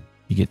do,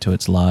 you get to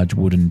its large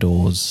wooden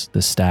doors,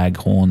 the stag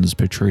horns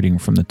protruding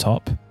from the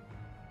top.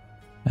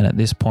 And at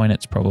this point,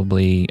 it's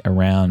probably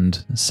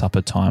around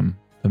supper time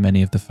for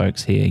many of the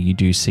folks here. You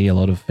do see a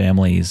lot of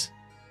families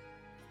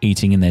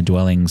eating in their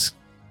dwellings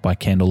by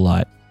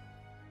candlelight.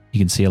 You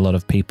can see a lot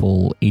of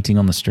people eating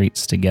on the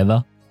streets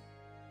together,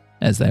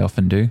 as they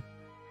often do.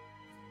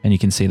 And you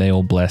can see they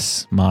all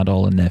bless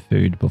Mardol and their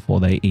food before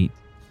they eat.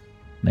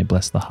 And they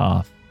bless the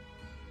hearth.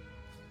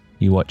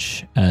 You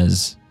watch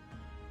as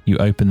you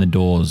open the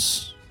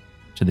doors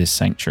to this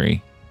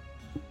sanctuary.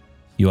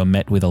 you are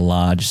met with a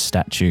large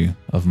statue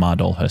of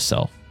Mardol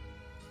herself.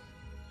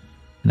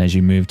 And as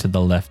you move to the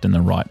left and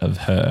the right of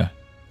her,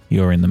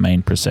 you're in the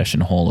main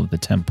procession hall of the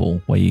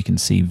temple where you can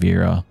see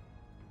Vera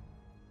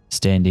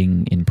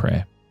standing in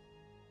prayer.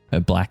 Her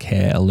black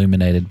hair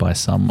illuminated by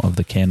some of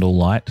the candle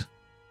light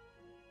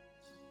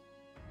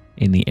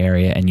in the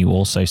area, and you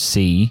also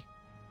see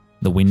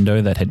the window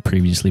that had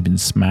previously been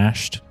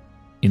smashed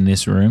in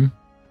this room,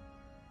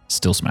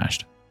 still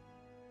smashed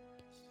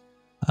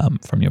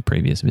from your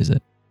previous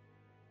visit.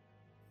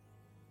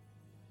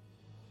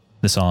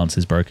 The silence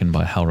is broken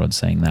by Halrod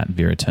saying that.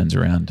 Vera turns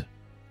around.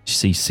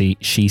 She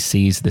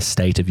sees the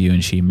state of you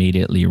and she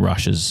immediately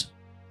rushes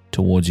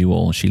towards you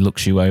all. She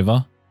looks you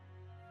over,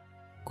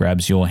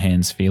 grabs your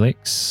hands,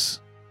 Felix,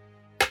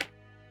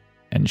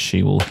 and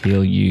she will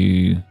heal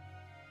you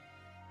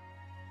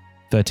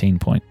 13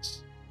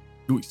 points.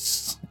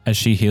 Nice. As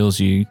she heals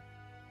you,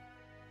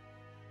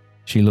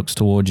 she looks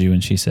towards you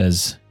and she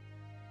says,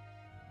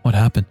 "What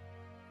happened?"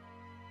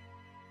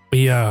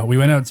 We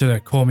went out to the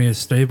Cormier's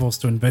stables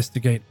to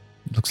investigate.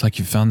 "Looks like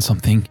you found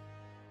something.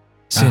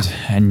 Sit."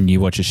 And you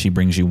watch as she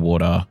brings you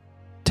water,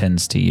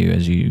 tends to you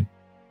as you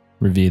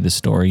revere the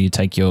story. You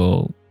take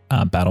your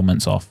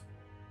battlements off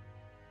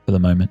for the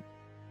moment.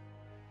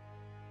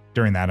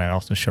 During that, I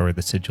also show her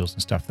the sigils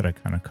and stuff that I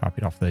kind of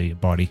copied off the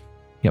body.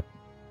 Yep.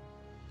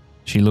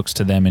 She looks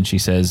to them and she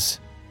says,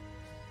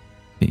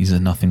 "These are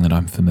nothing that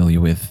I'm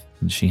familiar with."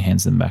 And she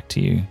hands them back to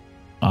you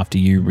after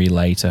you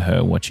relay to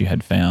her what you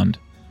had found.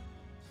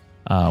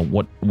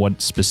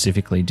 What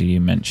specifically do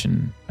you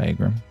mention,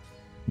 Bagram?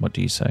 What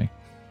do you say?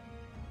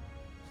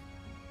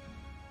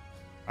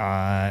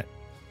 I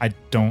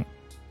don't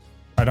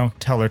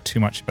tell her too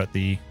much about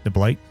the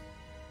blight.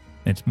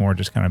 It's more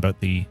just kind of about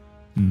the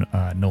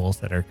gnolls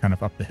that are kind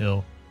of up the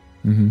hill.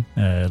 Mm-hmm.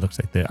 It looks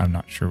like I'm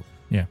not sure.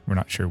 Yeah, we're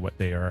not sure what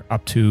they are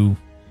up to.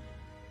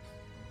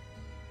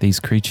 These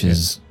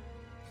creatures,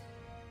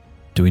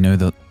 do we know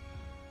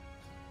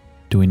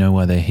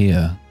why they're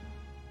here?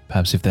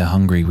 Perhaps if they're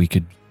hungry, we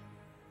could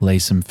lay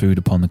some food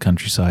upon the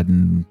countryside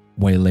and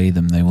waylay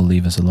them. They will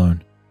leave us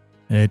alone.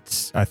 I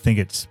think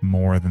it's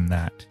more than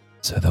that.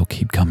 So they'll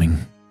keep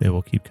coming. They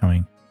will keep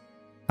coming.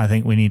 I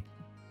think we need,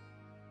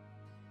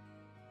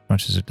 as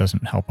much as it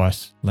doesn't help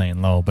us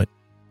laying low, but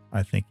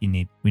I think we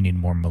need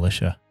more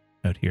militia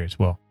out here as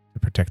well to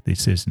protect the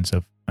citizens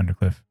of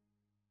Undercliff.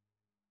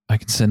 I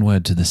can send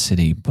word to the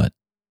city, but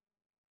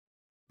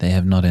they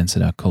have not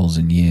answered our calls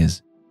in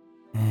years.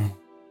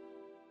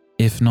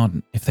 If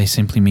they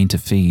simply mean to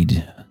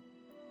feed,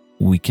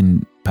 we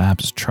can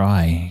perhaps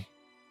try.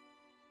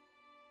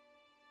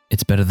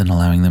 It's better than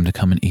allowing them to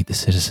come and eat the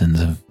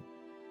citizens of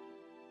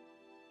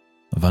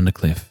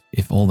Undercliff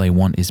if all they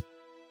want is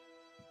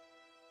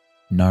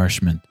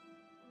nourishment.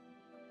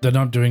 They're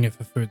not doing it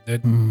for food.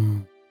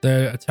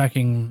 They're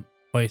attacking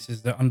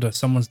places. They're under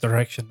someone's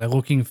direction. They're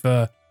looking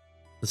for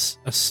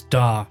a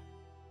star.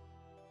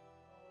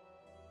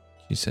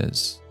 She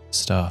says,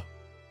 "Star."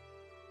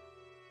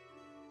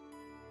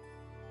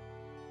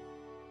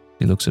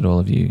 She looks at all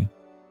of you.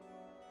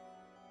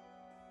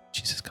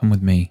 She says, "Come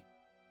with me."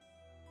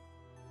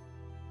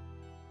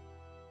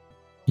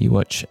 You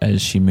watch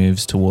as she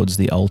moves towards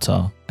the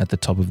altar at the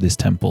top of this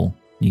temple.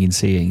 You can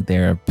see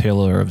there are a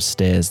pillar of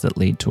stairs that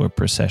lead to a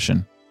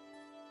procession.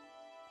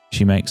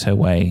 She makes her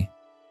way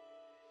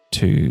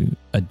to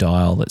a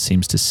dial that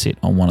seems to sit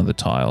on one of the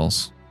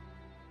tiles,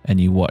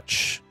 and you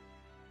watch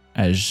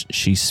as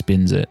she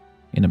spins it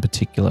in a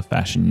particular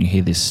fashion. You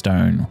hear this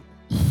stone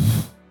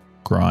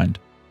grind.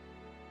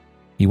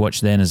 You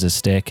watch then as a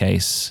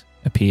staircase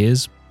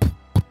appears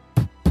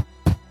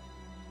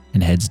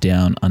and heads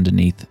down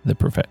underneath the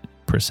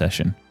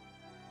procession.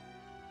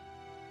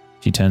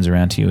 She turns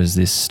around to you as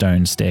this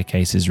stone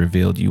staircase is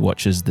revealed. You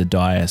watch as the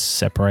dais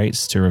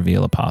separates to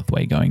reveal a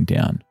pathway going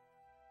down.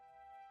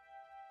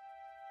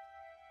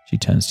 She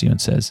turns to you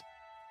and says,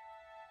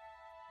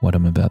 "What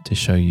I'm about to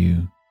show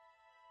you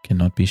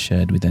cannot be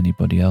shared with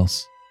anybody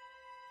else.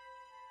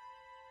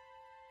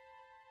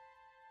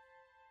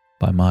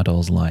 By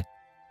Mardol's light,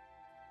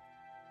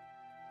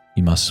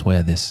 you must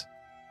swear this."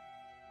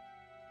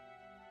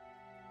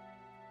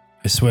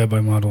 I swear by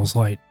Mardol's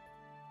light.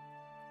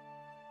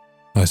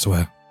 I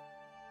swear.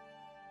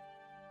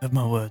 Have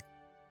my word.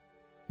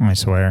 I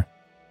swear.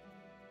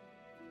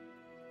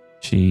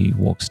 She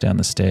walks down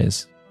the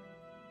stairs.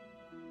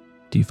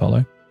 Do you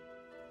follow?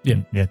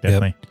 Yeah,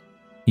 definitely.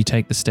 You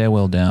take the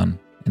stairwell down,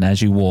 and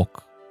as you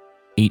walk,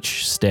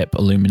 each step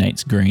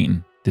illuminates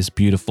green, this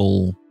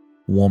beautiful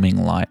warming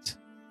light.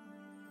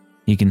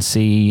 You can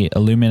see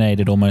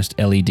illuminated almost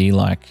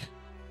LED-like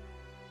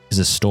is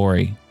a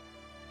story.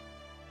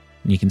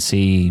 You can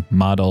see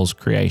Mardol's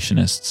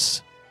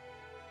creationists'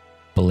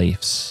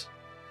 beliefs,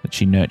 that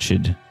she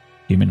nurtured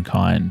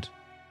humankind,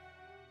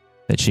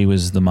 that she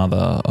was the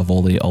mother of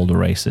all the older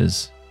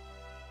races.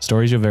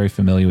 Stories you're very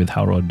familiar with,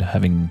 Halrod,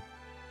 having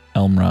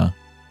Elmra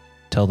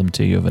tell them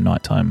to you of a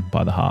nighttime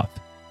by the hearth.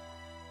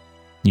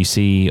 You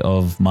see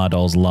of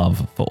Mardol's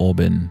love for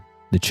Orban,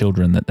 the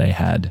children that they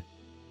had.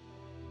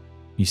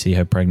 You see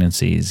her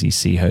pregnancies. You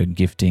see her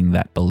gifting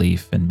that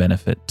belief and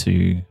benefit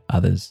to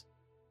others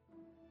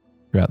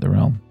throughout the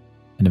realm.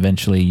 And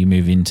eventually you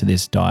move into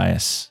this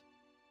dais,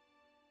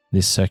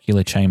 this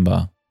circular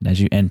chamber. And as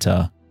you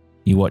enter,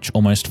 you watch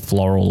almost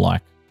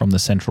floral-like from the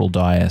central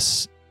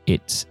dais.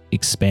 It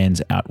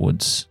expands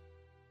outwards.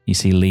 You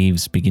see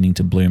leaves beginning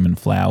to bloom and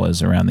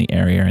flowers around the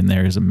area, and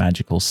there is a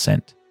magical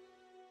scent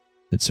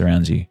that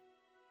surrounds you.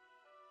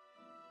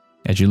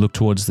 As you look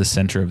towards the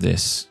center of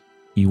this,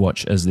 you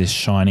watch as this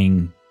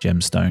shining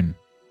gemstone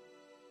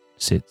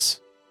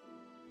sits.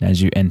 And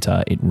as you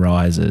enter, it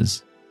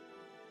rises,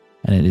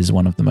 and it is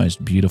one of the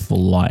most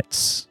beautiful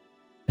lights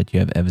that you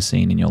have ever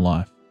seen in your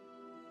life.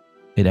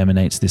 It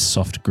emanates this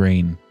soft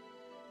green,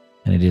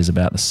 and it is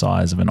about the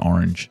size of an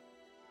orange.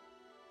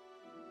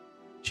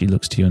 She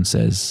looks to you and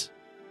says,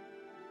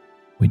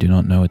 "We do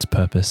not know its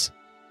purpose,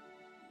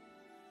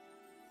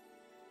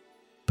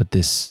 but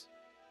this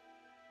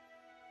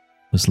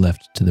was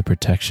left to the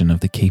protection of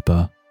the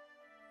keeper,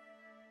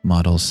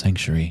 Mardol's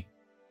sanctuary.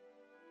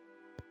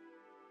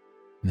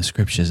 In the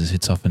scriptures,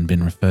 it's often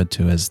been referred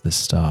to as the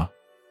star.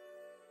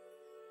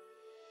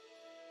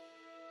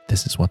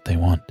 This is what they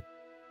want.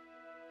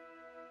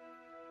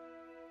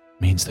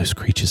 It means those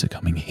creatures are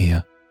coming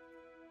here.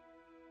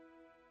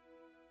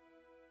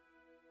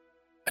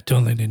 I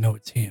don't think they know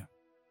it's here.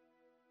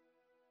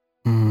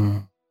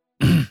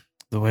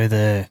 The way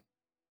they're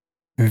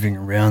moving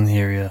around the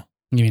area.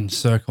 You mean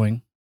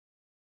circling?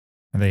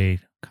 Are they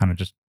kind of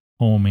just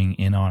homing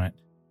in on it?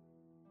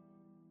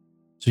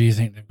 So you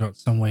think they've got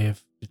some way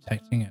of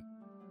detecting it?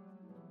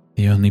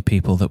 The only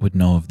people that would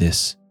know of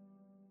this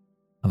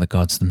are the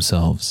gods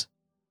themselves.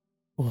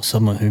 Or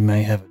someone who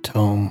may have a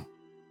tome.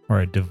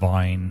 Or a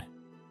divine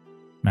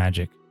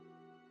magic?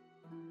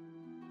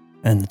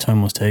 And the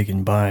tome was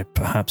taken by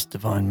perhaps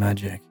divine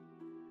magic.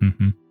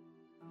 Mm-hmm.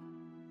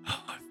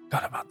 Oh, I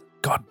forgot about the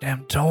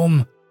goddamn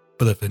tome.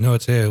 But if they know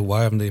it's here,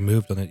 why haven't they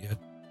moved on it yet?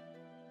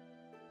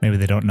 Maybe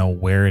they don't know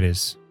where it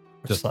is.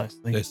 Just-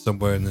 Precisely. It's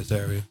somewhere in this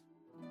area.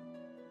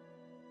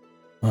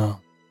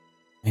 Well,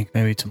 I think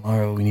maybe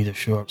tomorrow we need to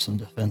shore up some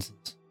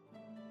defenses.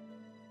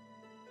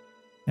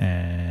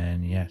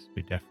 And yes,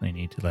 we definitely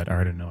need to let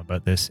Arden know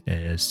about this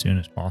as soon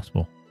as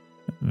possible.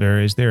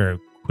 Is there a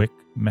quick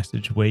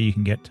message way you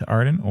can get to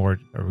Arden, or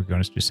are we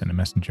going to just send a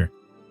messenger?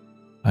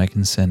 I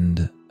can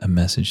send a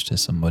message to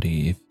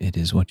somebody if it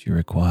is what you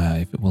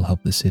require, if it will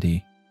help the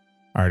city.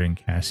 Arden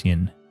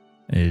Cassian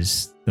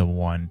is the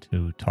one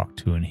to talk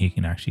to, and he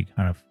can actually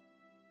kind of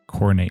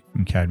coordinate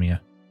from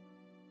Cadmia.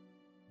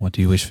 What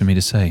do you wish for me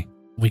to say?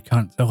 We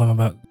can't tell them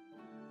about...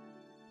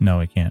 No,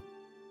 we can't.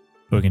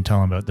 But we can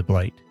tell him about the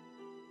blight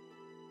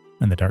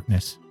and the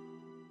darkness,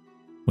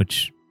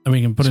 which... And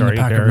we can put in Sorry,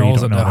 the pack Barry, of you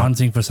knolls don't that know they're that.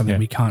 hunting for something. Yeah.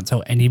 We can't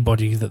tell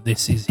anybody that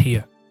this is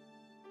here.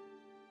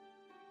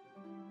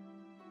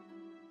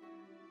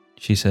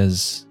 She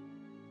says,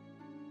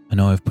 I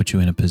know I've put you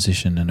in a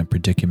position and a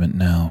predicament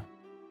now.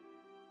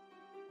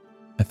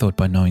 I thought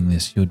by knowing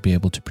this, you would be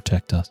able to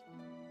protect us.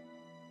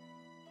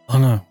 Oh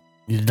no,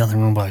 you did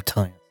nothing wrong by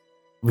telling us.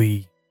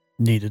 We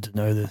needed to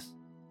know this.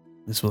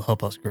 This will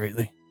help us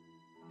greatly.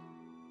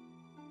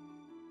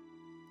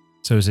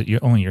 So is it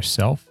only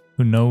yourself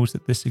who knows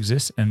that this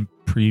exists and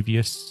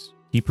previous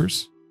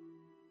keepers?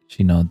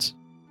 She nods.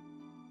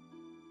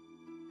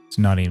 It's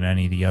not even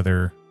any of the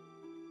other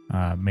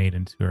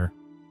maidens who are...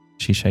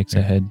 She shakes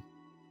her head.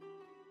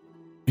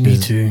 We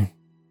need to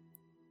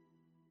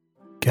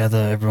gather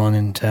everyone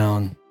in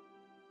town.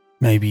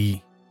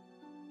 Maybe,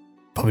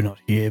 probably not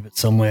here, but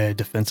somewhere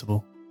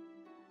defensible.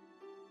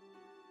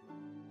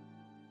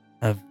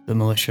 Have the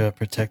militia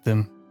protect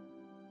them.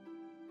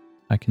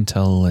 I can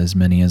tell as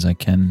many as I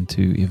can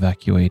to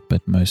evacuate,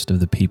 but most of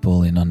the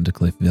people in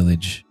Undercliff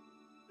Village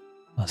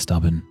are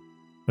stubborn.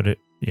 But it,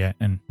 yeah,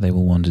 and They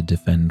will want to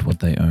defend what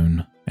they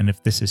own.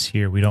 if this is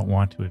here, we don't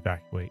want to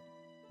evacuate.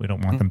 We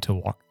don't want them to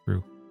walk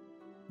through.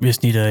 We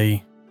just need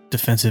a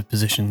defensive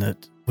position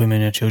that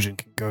women and children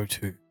can go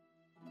to.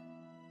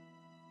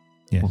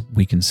 Yes.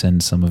 We can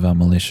send some of our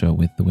militia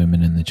with the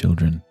women and the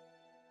children.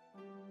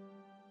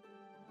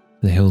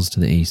 The hills to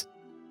the east.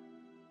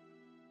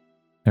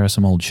 There are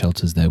some old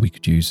shelters there we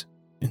could use.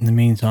 In the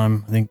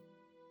meantime, I think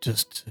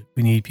just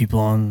we need people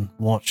on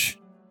watch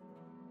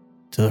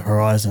to the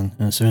horizon,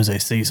 and as soon as they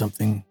see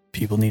something,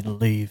 people need to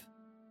leave.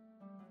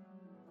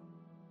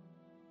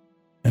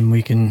 And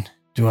we can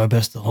do our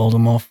best to hold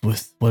them off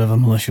with whatever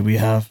militia we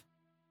have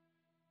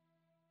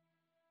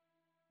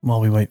while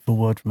we wait for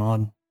word from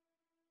Arden.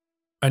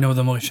 I know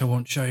the militia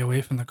won't shy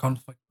away from the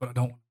conflict, but I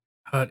don't want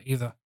to hurt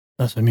either.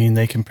 That's what I mean.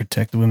 They can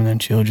protect the women and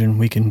children.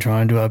 We can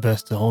try and do our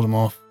best to hold them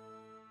off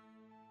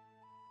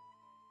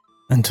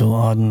until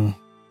Arden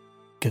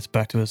gets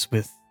back to us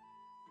with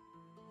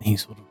any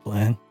sort of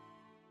plan.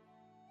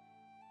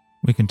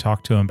 We can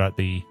talk to him about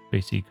the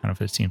basically kind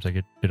of, it seems like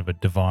a bit of a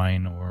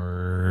divine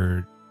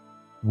or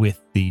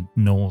with the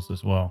gnolls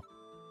as well.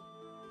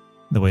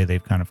 The way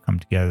they've kind of come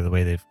together, the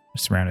way they've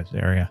surrounded this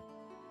area.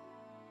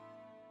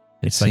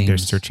 It's like they're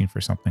searching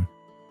for something.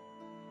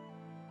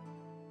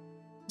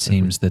 It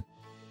seems that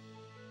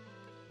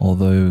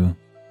although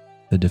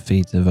the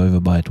defeat of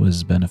Overbite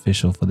was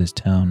beneficial for this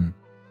town.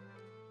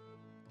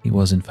 He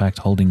was in fact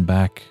holding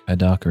back a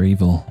darker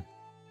evil.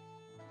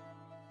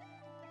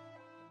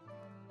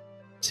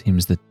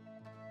 Seems that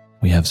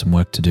we have some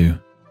work to do.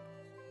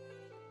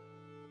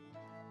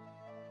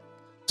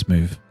 Let's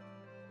move.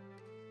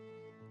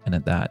 And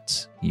at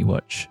that, you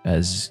watch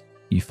as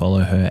you follow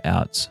her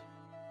out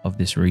of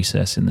this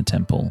recess in the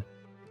temple.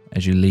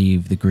 As you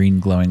leave, the green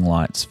glowing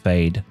lights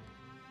fade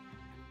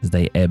as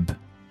they ebb.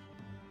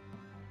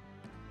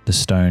 The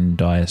stone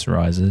dais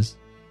rises,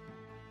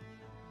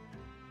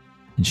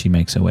 and she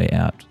makes her way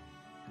out,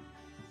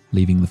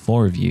 leaving the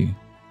four of you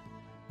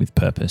with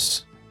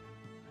purpose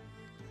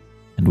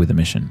and with a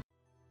mission.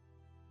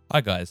 Hi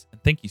guys,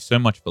 and thank you so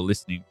much for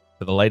listening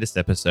to the latest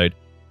episode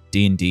of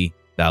D&D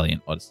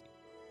Valiant Odyssey.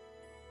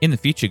 In the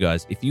future,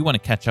 guys, if you want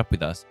to catch up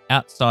with us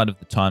outside of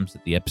the times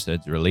that the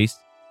episodes are released,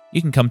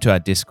 you can come to our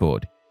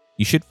Discord.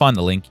 You should find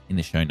the link in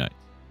the show notes.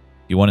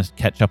 If you want to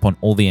catch up on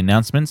all the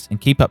announcements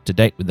and keep up to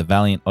date with the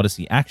Valiant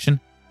Odyssey action,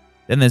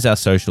 then there's our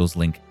socials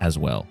link as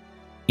well.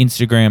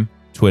 Instagram,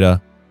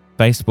 Twitter,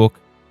 Facebook,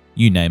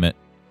 you name it,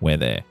 we're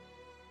there.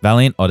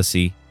 Valiant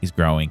Odyssey is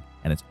growing,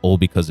 and it's all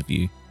because of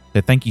you.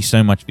 So thank you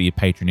so much for your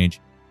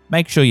patronage.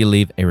 Make sure you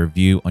leave a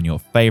review on your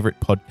favorite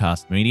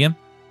podcast medium.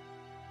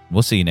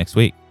 We'll see you next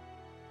week.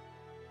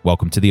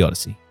 Welcome to the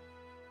Odyssey.